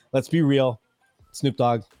Twitter." Let's be real, Snoop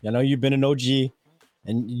Dogg. I know you've been an OG,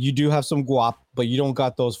 and you do have some guap, but you don't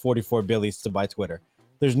got those 44 billions to buy Twitter.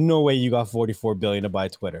 There's no way you got 44 billion to buy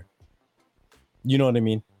Twitter. You know what I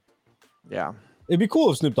mean? Yeah. It'd be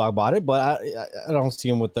cool if Snoop Dogg bought it, but I don't see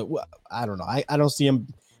him with the. I don't know. I don't see him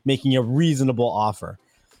making a reasonable offer.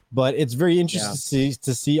 But it's very interesting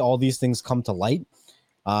to see all these things come to light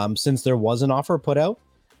since there was an offer put out.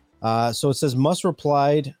 So it says Musk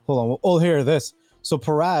replied. Hold on. Oh, here this. So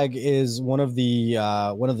Parag is one of the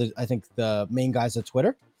I think the main guys at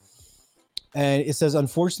Twitter, and it says,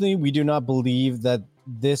 unfortunately, we do not believe that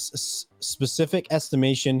this specific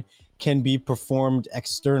estimation can be performed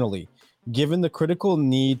externally, given the critical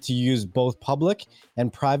need to use both public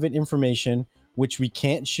and private information, which we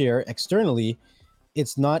can't share externally.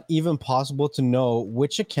 It's not even possible to know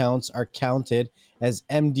which accounts are counted as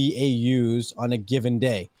MDAUs on a given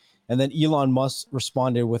day. And then Elon Musk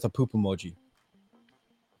responded with a poop emoji.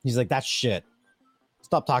 He's like, that's shit.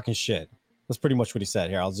 Stop talking shit. That's pretty much what he said.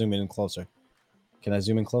 Here, I'll zoom in closer. Can I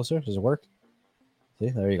zoom in closer? Does it work? See,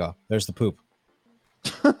 there you go. There's the poop.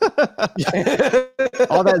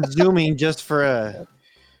 All that zooming just for a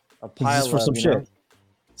pile just for of, some you shit. know?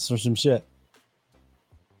 Just for some shit.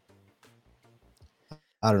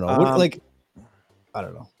 I don't know. What, I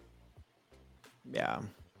don't know. Yeah.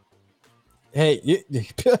 Hey,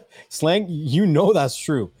 Slang, you know that's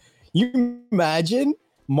true. You imagine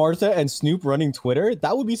Martha and Snoop running Twitter?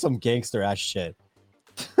 That would be some gangster ass shit.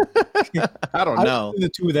 I don't I know. don't think the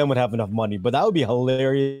two of them would have enough money, but that would be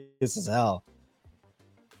hilarious as hell.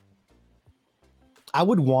 I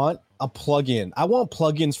would want a plugin. I want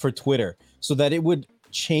plugins for Twitter so that it would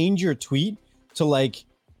change your tweet to like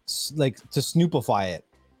to Snoopify it.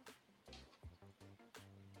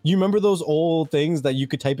 You remember those old things that you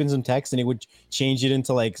could type in some text and it would change it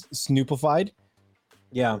into like Snoopified?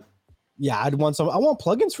 Yeah. Yeah, I want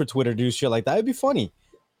plugins for Twitter to do shit like that. It'd be funny.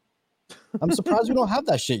 I'm surprised we don't have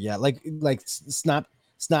that shit yet. Like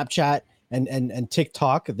Snapchat and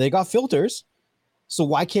TikTok, they got filters. So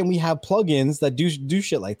why can't we have plugins that do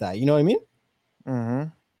shit like that? You know what I mean? Mm-hmm.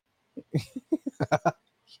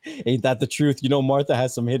 Ain't that the truth? You know, Martha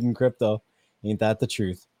has some hidden crypto. Ain't that the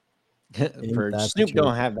truth? Snoop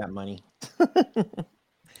don't have that money.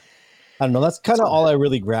 I don't know. That's kind of all I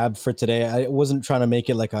really grabbed for today. I wasn't trying to make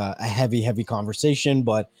it like a heavy conversation,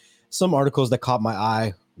 but some articles that caught my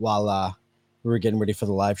eye while we were getting ready for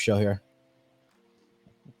the live show here.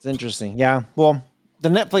 It's interesting. Yeah. Well, the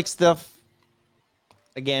Netflix stuff,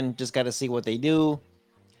 again, just got to see what they do.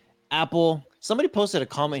 Apple, somebody posted a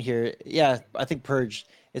comment here. Yeah, I think Purge.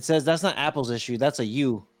 It says that's not Apple's issue. That's a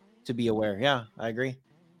you to be aware. Yeah, I agree.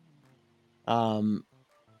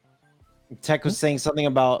 Tech was saying something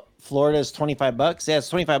about Florida is $25. Yeah, it's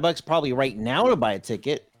 $25 probably right now to buy a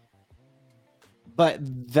ticket. But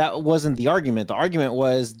that wasn't the argument. The argument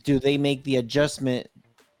was, do they make the adjustment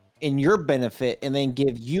in your benefit and then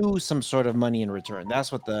give you some sort of money in return?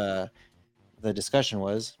 That's what the discussion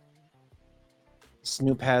was.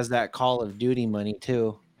 Snoop has that Call of Duty money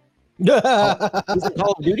too. He's in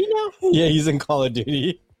Call of Duty now? Yeah, he's in Call of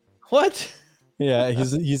Duty. What? Yeah,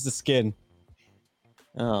 he's the skin.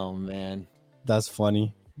 Oh man, that's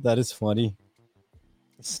funny. That is funny.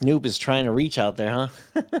 Snoop is trying to reach out there, huh?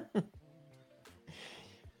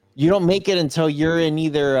 You don't make it until you're in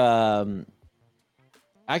either.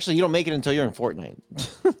 Actually, you don't make it until you're in Fortnite.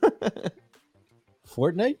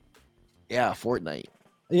 Fortnite? Yeah, Fortnite.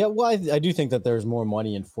 Yeah, well, I do think that there's more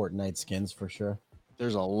money in Fortnite skins for sure.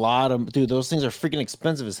 There's a lot of those things are freaking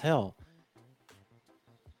expensive as hell.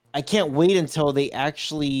 I can't wait until they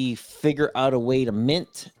actually figure out a way to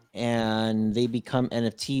mint and they become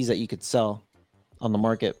NFTs that you could sell on the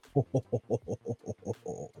market.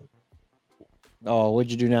 Oh,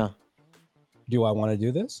 what'd you do now? Do I want to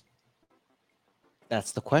do this?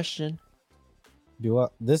 That's the question.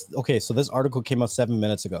 Okay, so this article came out 7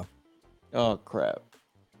 minutes ago. Oh crap.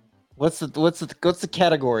 What's the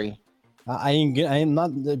category? I'm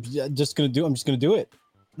just gonna do it.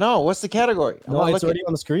 No, what's the category? No, it's already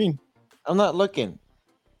on the screen. I'm not looking.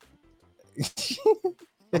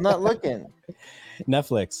 I'm not looking.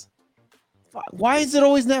 Netflix. Why is it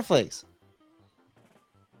always Netflix?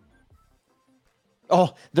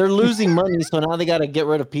 Oh, they're losing money, so now they got to get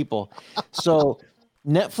rid of people. So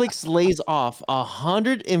Netflix lays off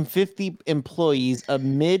 150 employees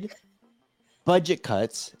amid budget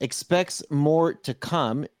cuts, expects more to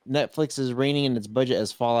come. Netflix is reining in its budget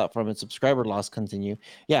as fallout from its subscriber loss continue.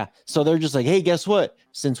 Yeah, so they're just like, hey, guess what?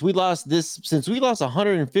 Since we lost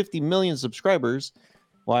 150 million subscribers,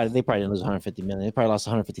 well, they probably didn't lose 150 million. They probably lost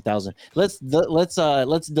 150,000. Let's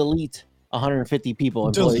delete 150 people.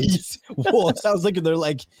 Employees. Well, it sounds like they're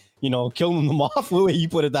like, killing them off. The way you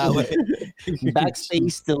put it that way.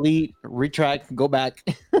 Backspace, delete, retract, go back.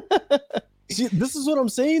 See, this is what I'm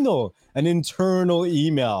saying though. An internal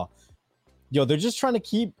email. Yo, they're just trying to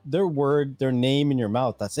keep their word, their name in your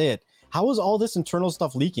mouth. That's it. How is all this internal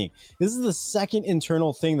stuff leaking? This is the second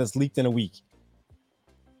internal thing that's leaked in a week.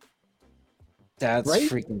 That's right?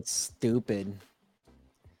 Freaking stupid.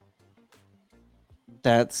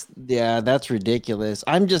 That's ridiculous.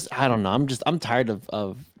 I don't know. I'm tired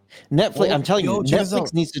of Netflix. I'm telling you,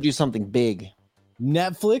 Netflix needs to do something big.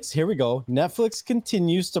 Netflix, here we go. Netflix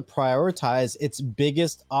continues to prioritize its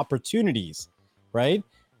biggest opportunities, right?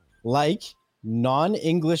 Like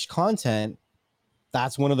non-English content.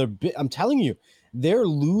 That's one of their I'm telling you, they're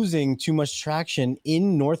losing too much traction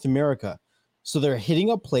in North America. So they're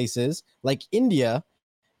hitting up places like India,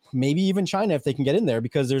 maybe even China if they can get in there,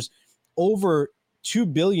 because there's over 2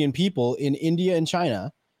 billion people in India and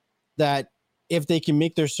China that if they can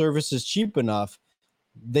make their services cheap enough,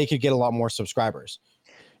 they could get a lot more subscribers.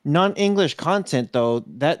 Non-English content, though,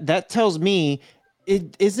 that tells me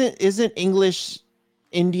it isn't English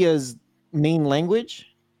India's main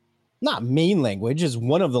language? Not main language, is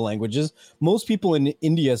one of the languages. Most people in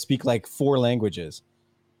India speak like 4 languages.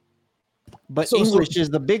 But English is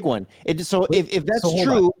the big one. If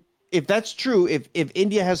that's true, if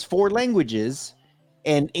India has 4 languages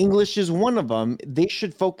and English is one of them, they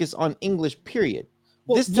should focus on English, period.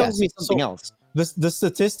 Well, this tells me something else. The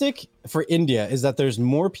statistic for India is that there's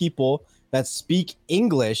more people that speak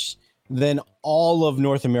English than all of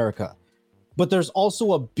North America. But there's also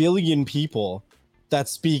 1 billion people that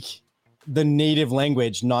speak the native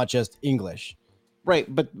language, not just English. Right,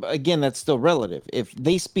 but again, that's still relative. If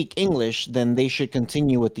they speak English, then they should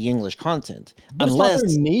continue with the English content. But unless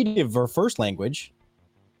it's not their native or first language.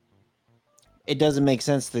 It doesn't make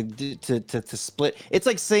sense to split. It's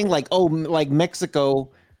like saying like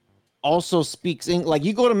Mexico also speaks like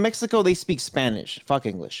you go to Mexico, they speak Spanish. Fuck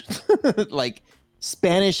English. Like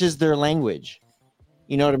Spanish is their language.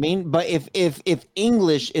 You know what I mean? But if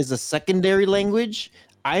English is a secondary language,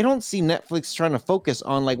 I don't see Netflix trying to focus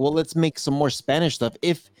on let's make some more Spanish stuff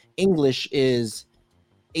if English is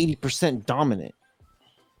 80% dominant.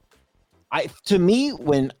 To me,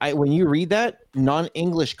 when you read that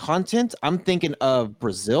non-English content, I'm thinking of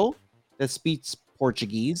Brazil that speaks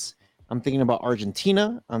Portuguese. I'm thinking about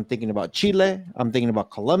Argentina. I'm thinking about Chile. I'm thinking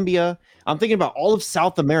about Colombia. I'm thinking about all of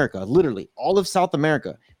South America, literally all of South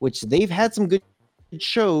America, which they've had some good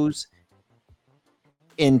shows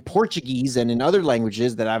in Portuguese and in other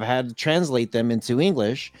languages that I've had to translate them into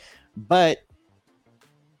English. But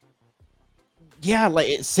yeah,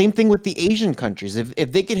 same thing with the Asian countries.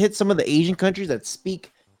 If they could hit some of the Asian countries that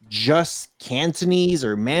speak just Cantonese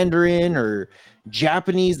or Mandarin or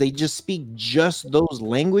Japanese, they just speak just those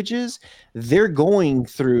languages, they're going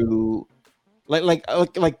through like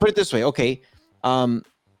put it this way. Okay.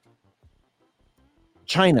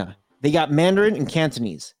 China, they got Mandarin and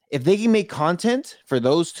Cantonese. If they can make content for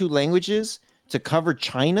those 2 languages to cover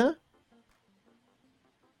China,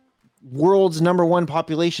 world's #1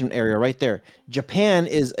 population area right there. Japan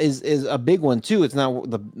is a big one too. It's not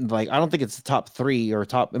I don't think it's the top 3 or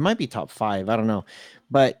it might be top 5. I don't know.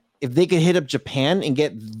 But if they could hit up Japan and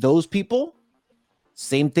get those people,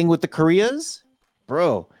 same thing with the Koreas,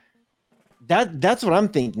 bro. That's what I'm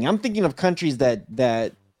thinking. I'm thinking of countries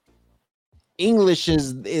that English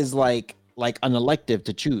is like an elective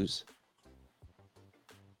to choose.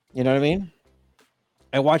 You know what I mean?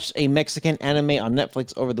 I watched a Mexican anime on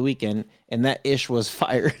Netflix over the weekend, and that ish was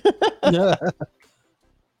fire.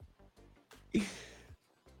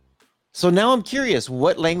 So now I'm curious,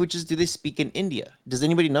 what languages do they speak in India? Does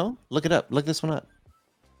anybody know? Look it up. Look this one up.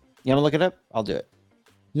 You want to look it up? I'll do it.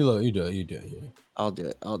 You do it. I'll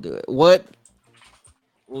do it. What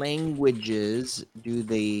languages do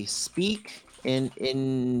they speak in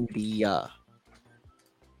India?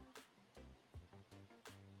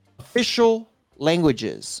 Official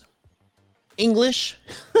languages. English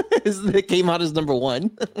that came out as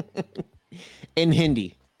 #1 and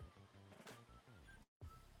Hindi.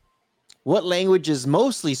 What language is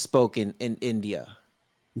mostly spoken in India?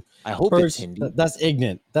 I hope it's Hindi. That's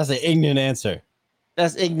ignorant. That's an ignorant answer.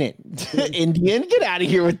 That's ignorant. Indian, get out of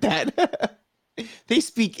here with that. They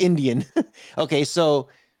speak Indian. Okay, so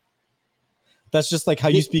That's just like how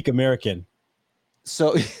you speak American.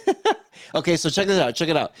 so okay, so check this out. Check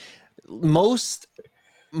it out. Most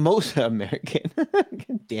American.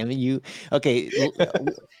 Damn it, you. Okay,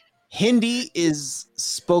 Hindi is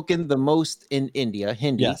spoken the most in India.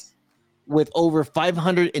 Hindi. Yes. With over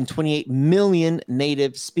 528 million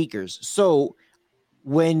native speakers. So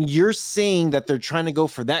when you're saying that they're trying to go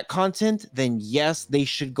for that content, then yes, they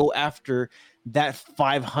should go after that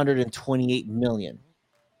 528 million.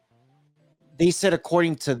 They said,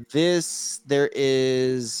 according to this, there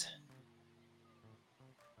is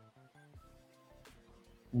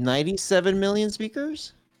 97 million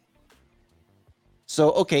speakers.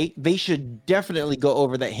 So, okay, they should definitely go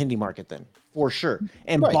over that Hindi market then, for sure.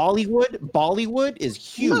 And Right. Bollywood is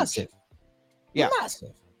huge. Massive. Yeah.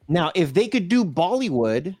 Massive. Now, if they could do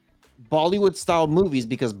Bollywood style movies,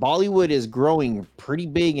 because Bollywood is growing pretty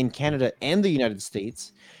big in Canada and the United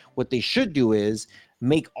States, what they should do is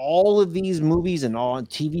make all of these movies and all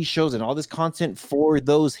TV shows and all this content for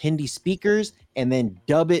those Hindi speakers and then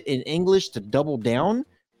dub it in English to double down.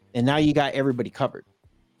 And now you got everybody covered.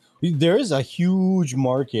 There is a huge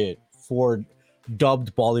market for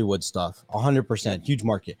dubbed Bollywood stuff. 100% huge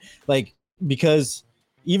market. Like, because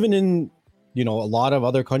even in, a lot of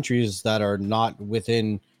other countries that are not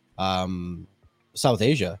within South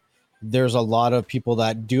Asia, there's a lot of people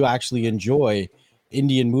that do actually enjoy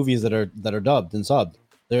Indian movies that are dubbed and subbed.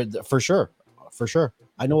 They're for sure.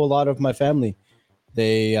 I know a lot of my family.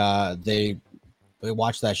 They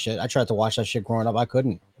watch that shit. I tried to watch that shit growing up. I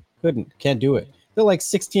can't do it. They're like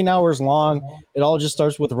 16 hours long. It all just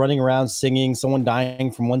starts with running around, singing, someone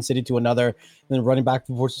dying from one city to another, and then running back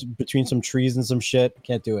and forth between some trees and some shit.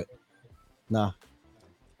 Can't do it. Nah.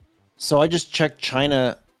 So I just checked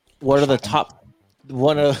China. What are the top?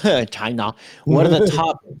 What are China? What are the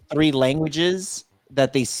top 3 languages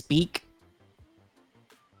that they speak?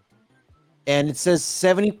 And it says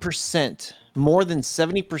 70%, more than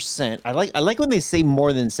 70%. I like when they say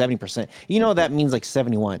more than 70%. That means like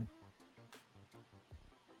 71.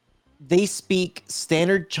 They speak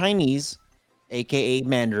Standard Chinese, aka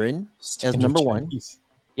Mandarin, as number 1.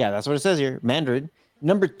 Yeah, that's what it says here, Mandarin.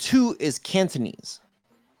 Number 2 is Cantonese.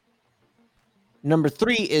 Number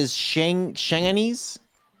 3 is Shanghainese.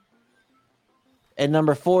 And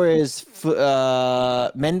number 4 is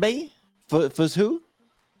Menbei, Fuzhou.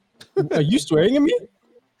 Are you swearing at me?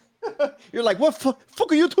 You're like, what fuck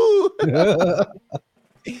are you too?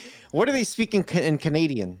 What do they speak in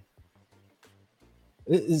Canadian?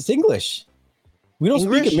 It's English. We don't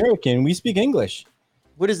English? speak American. We speak English.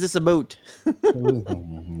 What is this about? Oh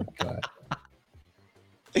my God.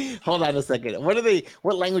 Hold on a second.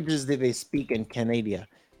 What languages do they speak in Canada?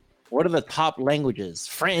 What are the top languages?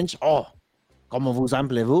 French. Oh, comment vous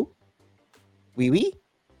appelez-vous? Oui, oui.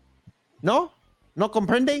 No? No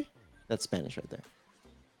comprende? That's Spanish right there.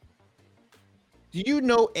 Do you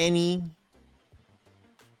know any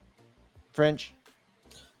French?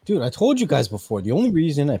 Dude, I told you guys before, the only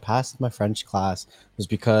reason I passed my French class was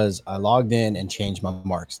because I logged in and changed my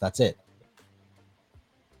marks. That's it.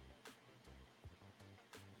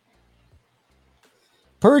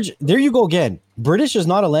 Purge, there you go again. British is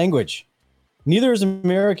not a language. Neither is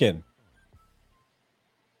American.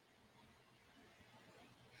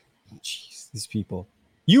 Jeez, these people.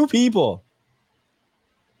 You people.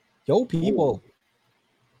 Yo, people.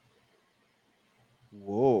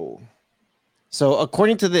 Whoa. So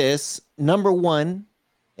according to this, number 1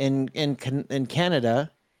 in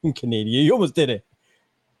Canada. In Canada, you almost did it.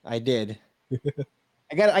 I did.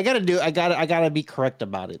 I gotta be correct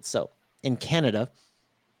about it. So in Canada,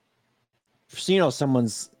 so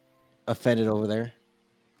someone's offended over there.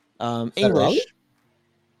 English.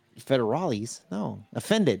 Federales? No,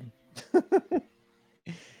 offended.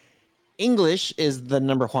 English is the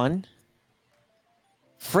number 1.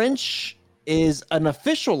 French is an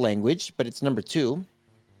official language, but it's number 2.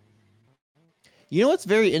 You know what's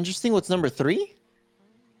very interesting? What's number 3?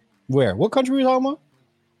 Where? What country are we talking about?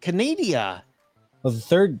 Canada. Well,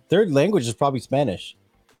 the third language is probably Spanish.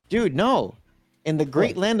 Dude, no. In the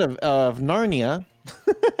great land of Narnia,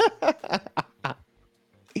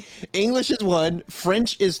 English is 1,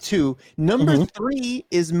 French is 2, number 3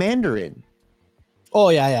 is Mandarin. Oh,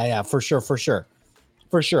 yeah, for sure. For sure,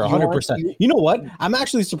 100%. You know what? I'm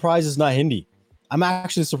actually surprised it's not Hindi. The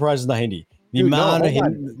Dude, amount of hold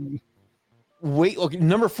Hindi. Wait, okay,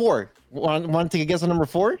 number 4. Want to take a guess on number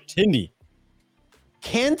 4? Hindi.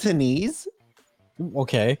 Cantonese.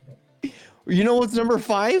 Okay. You know what's number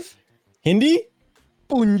 5? Hindi?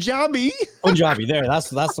 Punjabi. Punjabi. There.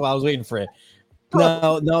 That's what I was waiting for. It.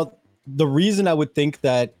 Now, the reason I would think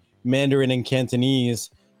that Mandarin and Cantonese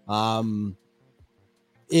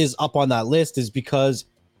is up on that list is because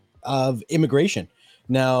of immigration.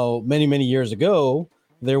 Now, many years ago,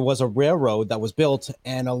 there was a railroad that was built,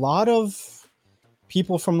 and a lot of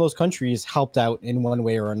people from those countries helped out in one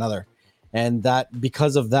way or another. And that,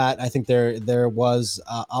 because of that, I think there was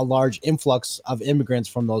a large influx of immigrants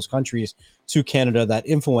from those countries to Canada that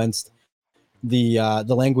influenced the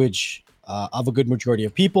language of a good majority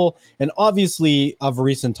of people. And obviously, of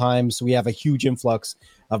recent times, we have a huge influx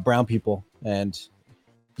of brown people, and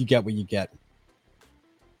you get what you get.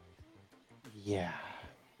 Yeah.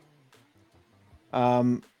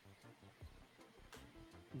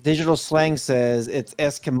 Digital slang says it's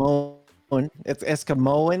Eskimo. It's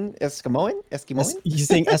Eskimoan. He's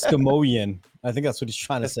saying Eskimoian. I think that's what he's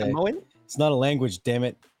trying to say. Eskimoan. It's not a language, damn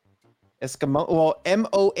it. Eskimo. Well,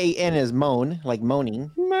 Moan is moan, like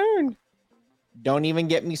moaning. Moan. Don't even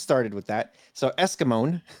get me started with that. So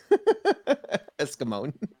Eskimoan.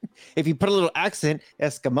 Eskimoan. If you put a little accent,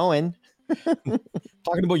 Eskimoan.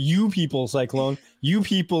 Talking about you people, Cyclone. You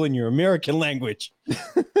people in your American language.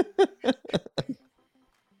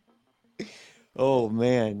 Oh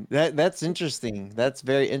man, that's interesting. That's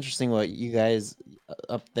very interesting what you guys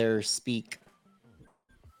up there speak.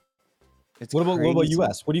 What about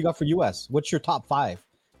US? What do you got for US? What's your top 5?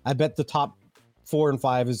 I bet the top 4 and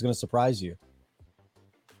 5 is going to surprise you.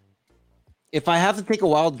 If I have to take a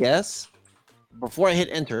wild guess before I hit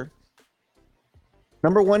enter,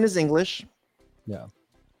 number 1 is English. Yeah.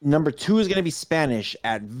 Number 2 is going to be Spanish.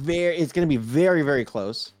 It's going to be very, very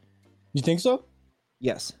close. You think so?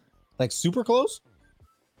 Yes. Like super close?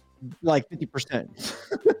 Like 50%.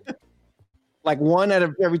 Like 1 out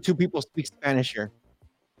of every 2 people speak Spanish here.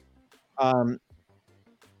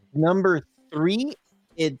 Number 3,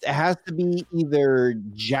 it has to be either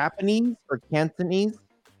Japanese or Cantonese.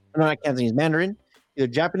 No, not Cantonese, Mandarin. Either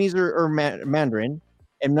Japanese or Mandarin.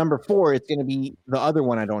 And number 4, it's going to be the other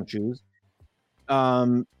one I don't choose.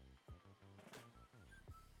 Number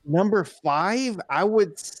 5, I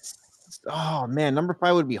would. Oh man, number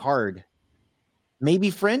 5 would be hard.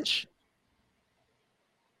 Maybe French.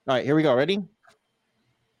 All right, here we go. Ready?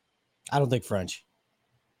 I don't think French.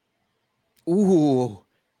 Ooh,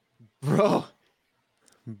 bro,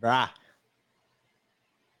 brah.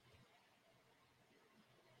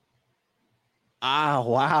 Ah,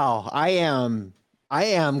 wow. I am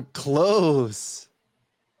close.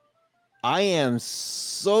 I am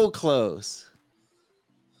so close.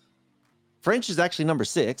 French is actually number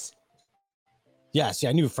 6. Yeah, see,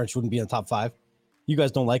 I knew French wouldn't be in the top 5. You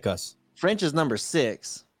guys don't like us. French is number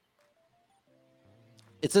 6.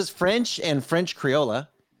 It says French and French Crayola.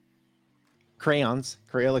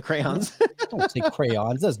 Crayola crayons. Don't say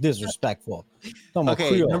crayons. That's disrespectful.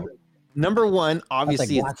 Okay, number 1,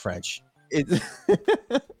 obviously, that's like black French.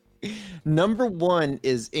 Number 1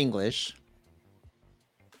 is English.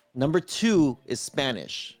 Number 2 is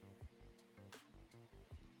Spanish.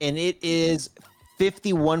 And it is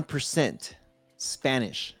 51%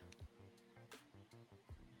 Spanish.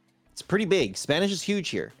 It's pretty big. Spanish is huge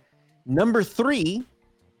here. Number 3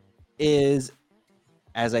 is,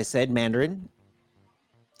 as I said, Mandarin.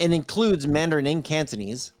 It includes Mandarin and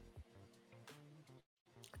Cantonese.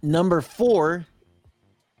 Number 4,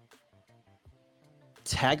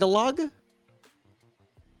 Tagalog.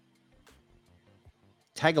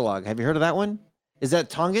 Tagalog. Have you heard of that one? Is that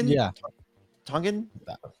Tongan? Yeah. Tongan?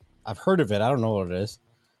 I've heard of it. I don't know what it is.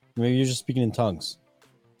 Maybe you're just speaking in tongues.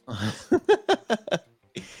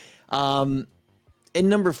 And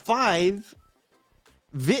number 5,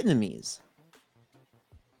 Vietnamese.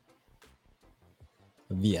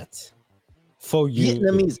 Viet.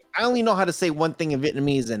 Vietnamese. I only know how to say one thing in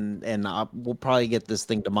Vietnamese, and we'll probably get this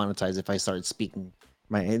thing demonetized if I start speaking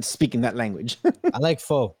that language. I like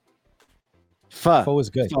pho. Pho. Pho is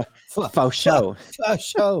good. Pho show. Pho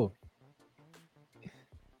show.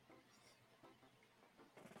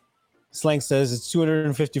 Slang says it's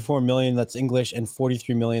 254 million that's English and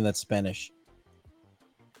 43 million that's Spanish.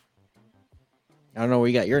 I don't know where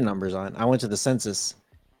you got your numbers on. I went to the census.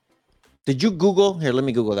 Did you Google? Here, let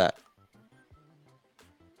me Google that.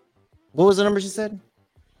 What was the number she said?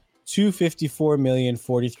 254 million,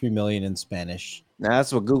 43 million in Spanish. Now,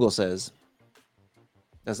 that's what Google says.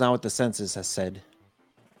 That's not what the census has said.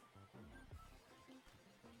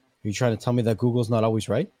 Are you trying to tell me that Google's not always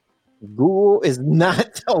right? Google is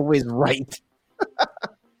not always right. What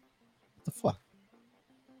the fuck?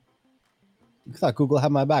 You thought Google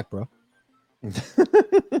had my back, bro.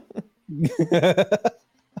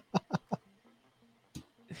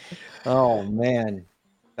 Oh man,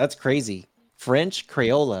 that's crazy. French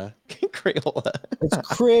Crayola. Crayola. It's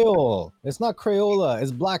Creole. It's not Crayola.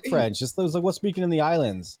 It's Black French. It's like what's speaking in the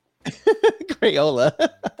islands. Crayola.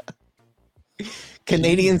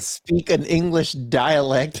 Canadians speak an English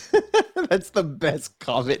dialect. That's the best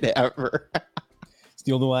comment ever. It's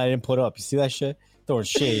the only one I didn't put up. You see that shit? Throwing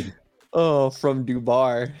shade. Oh, from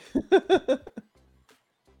Dubar.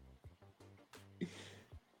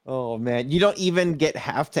 Oh man, you don't even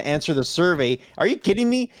have to answer the survey. Are you kidding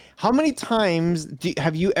me? How many times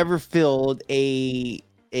have you ever filled a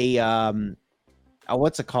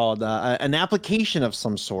what's it called? An application of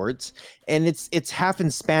some sorts, and it's half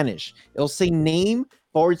in Spanish. It'll say name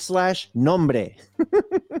 / nombre.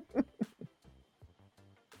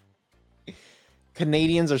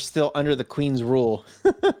 Canadians are still under the Queen's rule.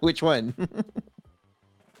 Which one?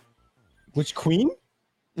 Which queen?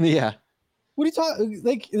 Yeah. What are you talking?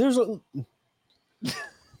 Like, there's a.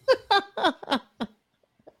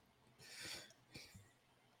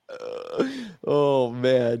 Oh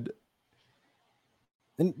man.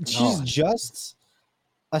 And she's just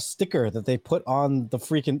a sticker that they put on the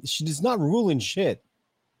freaking. She does not rule in shit.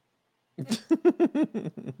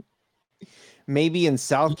 Maybe in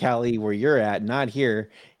South Cali where you're at, not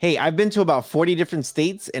here. Hey, I've been to about 40 different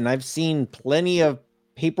states and I've seen plenty of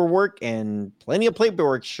paperwork, and plenty of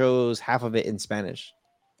paperwork shows half of it in Spanish.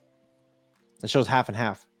 It shows half and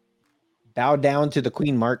half. Bow down to the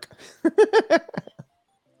Queen, Mark.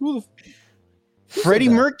 Who Freddie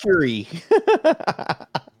Mercury.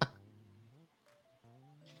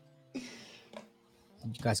 You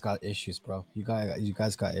guys got issues, bro. You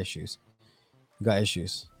guys got issues. You got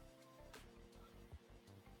issues.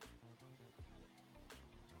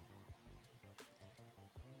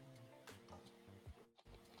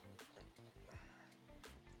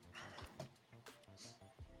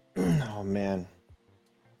 Oh man.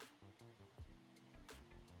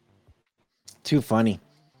 Too funny.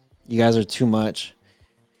 You guys are too much.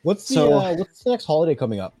 What's the next holiday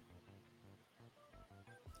coming up?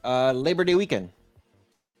 Labor Day weekend.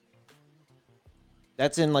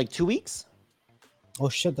 That's in like 2 weeks. Oh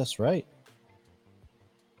shit, that's right.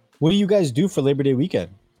 What do you guys do for Labor Day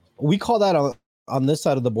weekend? We call that on this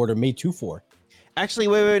side of the border May 2-4. Actually,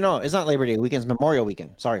 wait, no, it's not Labor Day weekend. It's Memorial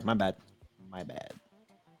weekend. Sorry, my bad.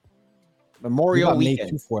 Memorial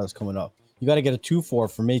weekend. May 2-4 that's coming up. You got to get a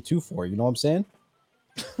 2-4 for May 2-4. You know what I'm saying?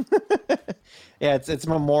 Yeah, it's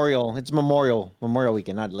Memorial. It's Memorial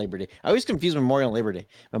weekend, not Labor Day. I always confuse Memorial and Labor Day.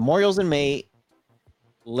 Memorial's in May,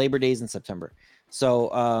 Labor Day's in September. So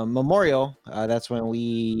Memorial, that's when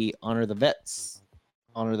we honor the vets,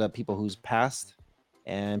 honor the people who's passed,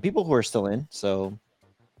 and people who are still in. So,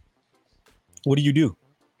 what do you do?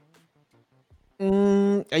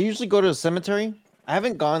 I usually go to a cemetery. I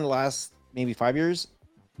haven't gone the last maybe 5 years,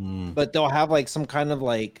 but they'll have like some kind of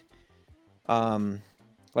like a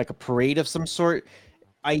parade of some sort.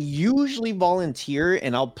 I usually volunteer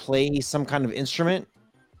and I'll play some kind of instrument,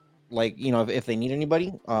 like, you know, if they need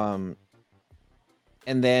anybody.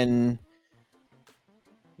 And then,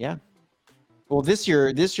 yeah. Well, this year,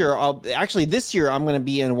 I'm going to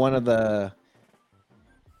be in one of the.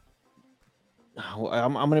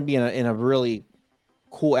 I'm going to be in a really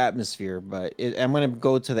cool atmosphere, but I'm going to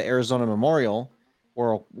go to the Arizona Memorial,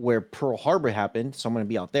 where Pearl Harbor happened. So I'm going to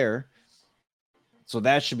be out there. So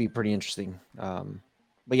that should be pretty interesting. But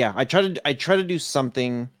yeah, I try to do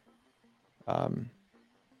something.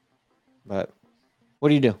 But what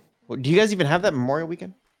do you do? Do you guys even have that Memorial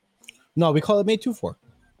weekend? No, we call it May 2-4.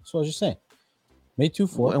 That's what I was just saying. May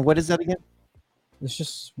 2-4. And what is that again? It's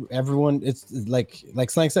just everyone. It's like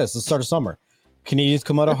Slang says, it's the start of summer. Canadians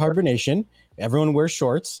come out of hibernation. Everyone wears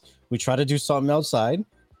shorts. We try to do something outside.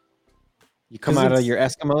 You come out of your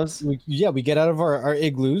Eskimos? We get out of our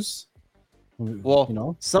igloos. Well, you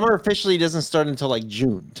know, summer officially doesn't start until like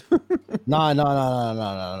June. No,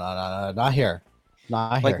 not here.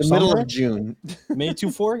 Not like here. the middle of June. May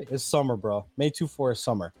 2-4 is summer, bro. May 2-4 is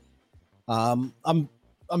summer. I'm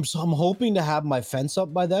hoping to have my fence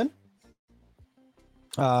up by then.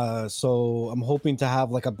 So I'm hoping to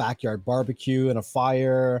have like a backyard barbecue and a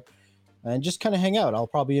fire and just kind of hang out. I'll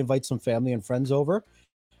probably invite some family and friends over.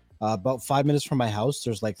 About 5 minutes from my house,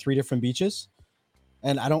 there's like 3 different beaches.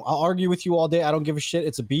 And I'll argue with you all day. I don't give a shit.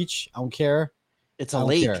 It's a beach. I don't care. It's a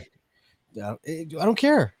lake. I don't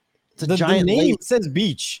care. It's a giant name lake. says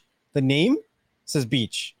beach. The name says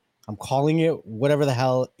beach. I'm calling it whatever the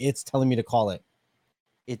hell it's telling me to call it.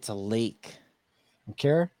 It's a lake. I don't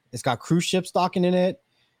care. It's got cruise ships docking in it.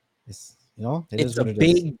 It's, you know, it's a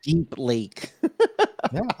big, deep lake.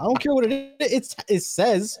 Yeah, I don't care what it is. It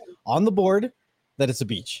says on the board that it's a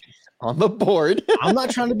beach. On the board. I'm not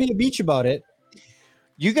trying to be a beach about it.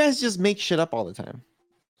 You guys just make shit up all the time.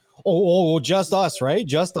 Just us, right?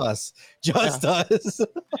 Just us. Just us.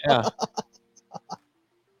 Yeah.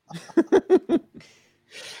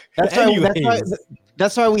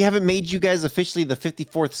 That's why we haven't made you guys officially the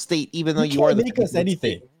 54th state, even though you are the make us 54th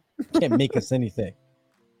anything. state. Can't make us anything.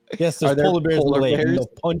 Yes, Are there's there polar bears in the polar lake, and bears?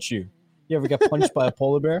 they'll punch you. You ever get punched by a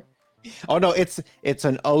polar bear? Oh no, it's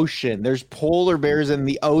an ocean. There's polar bears in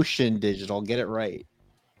the ocean, Digital. Get it right.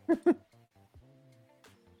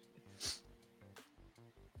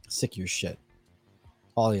 Sick of your shit.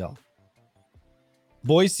 All y'all.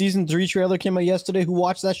 Boys season 3 trailer came out yesterday. Who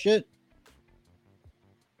watched that shit?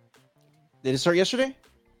 Did it start yesterday?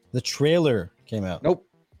 The trailer came out. Nope.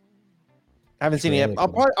 I haven't seen it yet. Trailer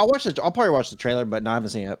I'll probably watch the trailer, but no, I haven't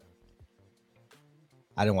seen it yet.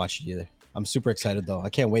 I didn't watch it either. I'm super excited though. I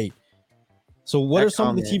can't wait. So what That are some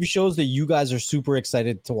of the comment. TV shows that you guys are super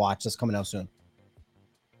excited to watch that's coming out soon?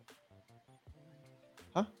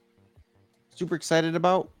 Super excited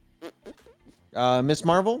about Miss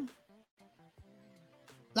Marvel.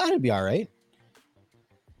 That'd be all right.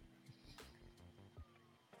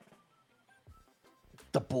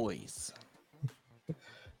 The Boys.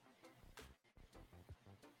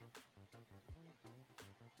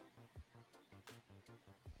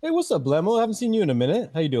 Hey, what's up, Blemo? I haven't seen you in a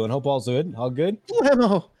minute. How you doing? Hope all's good. All good?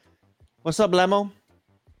 Lemo. What's up, Lemo?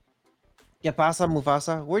 ¿Qué pasa,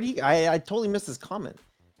 Mufasa? Where do you? I totally missed this comment.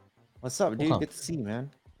 What's up, dude? Huh. Good to see you, man.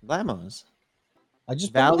 Lemos. I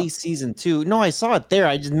just Valley season 2. No, I saw it there.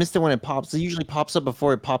 I just missed it when it pops. It usually pops up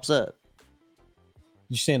before it pops up.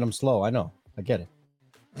 You're saying I'm slow. I know. I get it.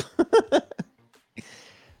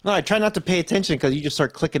 No, I try not to pay attention because you just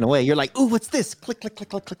start clicking away. You're like, ooh, what's this? Click, click, click,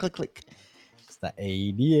 click, click, click, click. It's the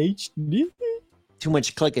ADHD. Too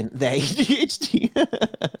much clicking. The ADHD.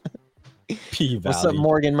 P Valley. What's up,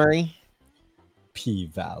 Morgan Murray? P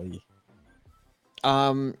Valley.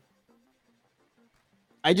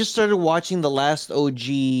 I just started watching the last OG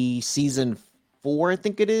season 4, I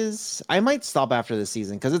think it is. I might stop after this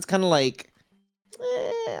season because it's kind of like,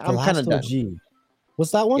 I'm kind of done. OG.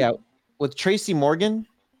 What's that one? Yeah, with Tracy Morgan.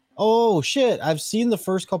 Oh shit! I've seen the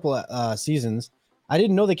first couple of seasons. I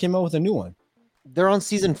didn't know they came out with a new one. They're on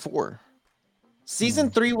season 4.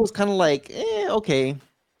 Season 3 was kind of like, okay.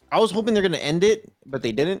 I was hoping they're gonna end it, but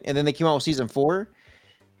they didn't. And then they came out with season 4.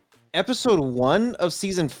 Episode 1 of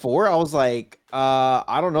season 4, I was like,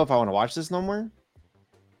 I don't know if I want to watch this no more.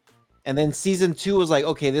 And then season 2 was like,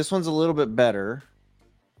 okay, this one's a little bit better.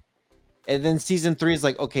 And then season 3 is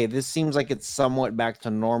like, okay, this seems like it's somewhat back to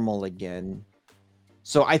normal again.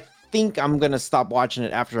 So I think I'm gonna stop watching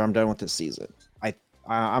it after I'm done with this season.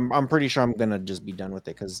 I'm pretty sure I'm gonna just be done with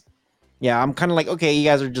it because, yeah, I'm kind of like, okay, you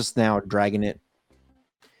guys are just now dragging it.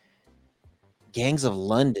 Gangs of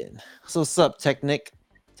London. So what's up, Technic?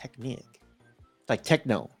 Like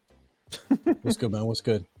techno. What's good, man? What's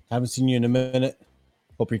good? Haven't seen you in a minute.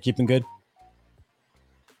 Hope you're keeping good.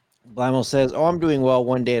 Blamo says, oh, I'm doing well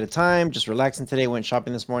one day at a time. Just relaxing today. Went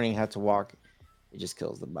shopping this morning. Had to walk. It just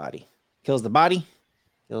kills the body. Kills the body.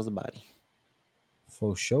 Kills the body.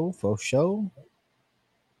 Faux show. Faux show.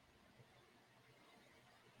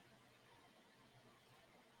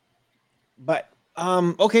 But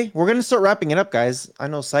okay, we're gonna start wrapping it up, guys. I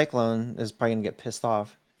know Cyclone is probably gonna get pissed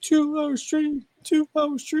off. 2 hour stream. 2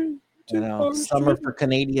 hour stream. You know, summer for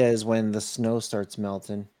Canada is when the snow starts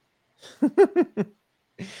melting.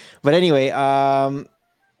 But anyway, yeah,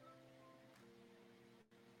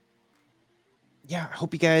 I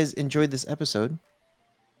hope you guys enjoyed this episode.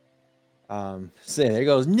 So there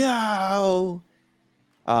goes. No.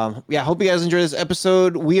 Yeah, I hope you guys enjoyed this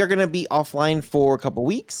episode. We are gonna be offline for a couple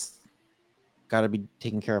weeks. Got to be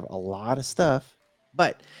taking care of a lot of stuff,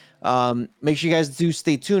 but make sure you guys do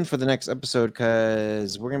stay tuned for the next episode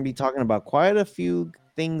because we're going to be talking about quite a few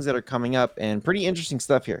things that are coming up and pretty interesting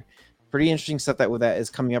stuff here. Pretty interesting stuff that is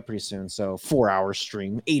coming up pretty soon. So 4-hour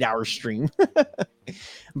stream, 8-hour stream.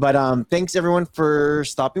 But thanks everyone for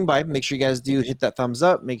stopping by. Make sure you guys do hit that thumbs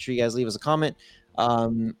up. Make sure you guys leave us a comment.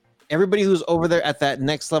 Everybody who's over there at that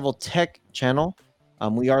Next Level Tech channel,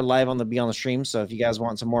 we are live on the Beyond the Stream, so if you guys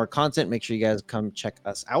want some more content, make sure you guys come check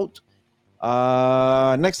us out.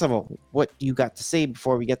 Next Level, what you got to say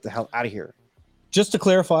before we get the hell out of here? Just to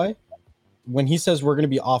clarify, when he says we're going to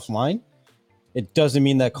be offline, it doesn't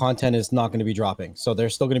mean that content is not going to be dropping. So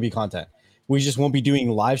there's still going to be content. We just won't be doing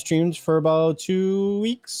live streams for about 2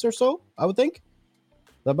 weeks or so, I would think.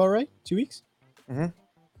 Is that about right? 2 weeks? Mm-hmm.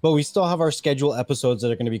 But we still have our scheduled episodes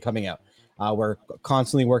that are going to be coming out. We're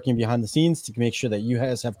constantly working behind the scenes to make sure that you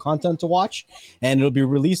guys have content to watch, and it'll be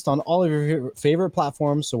released on all of your favorite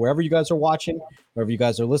platforms. So wherever you guys are watching, wherever you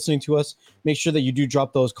guys are listening to us, make sure that you do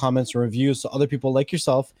drop those comments and reviews so other people like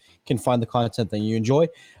yourself can find the content that you enjoy.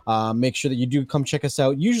 Make sure that you do come check us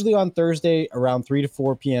out, usually on Thursday around 3 to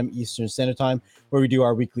 4 p.m. Eastern Standard Time, where we do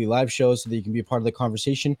our weekly live shows so that you can be a part of the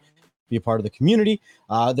conversation, be a part of the community.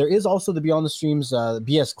 There is also the Beyond the Streams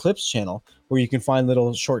BS Clips channel, where you can find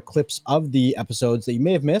little short clips of the episodes that you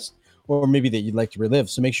may have missed or maybe that you'd like to relive.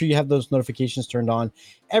 So make sure you have those notifications turned on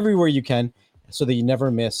everywhere you can so that you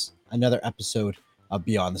never miss another episode of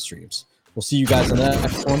Beyond the Streams. We'll see you guys on the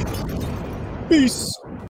next one. Peace.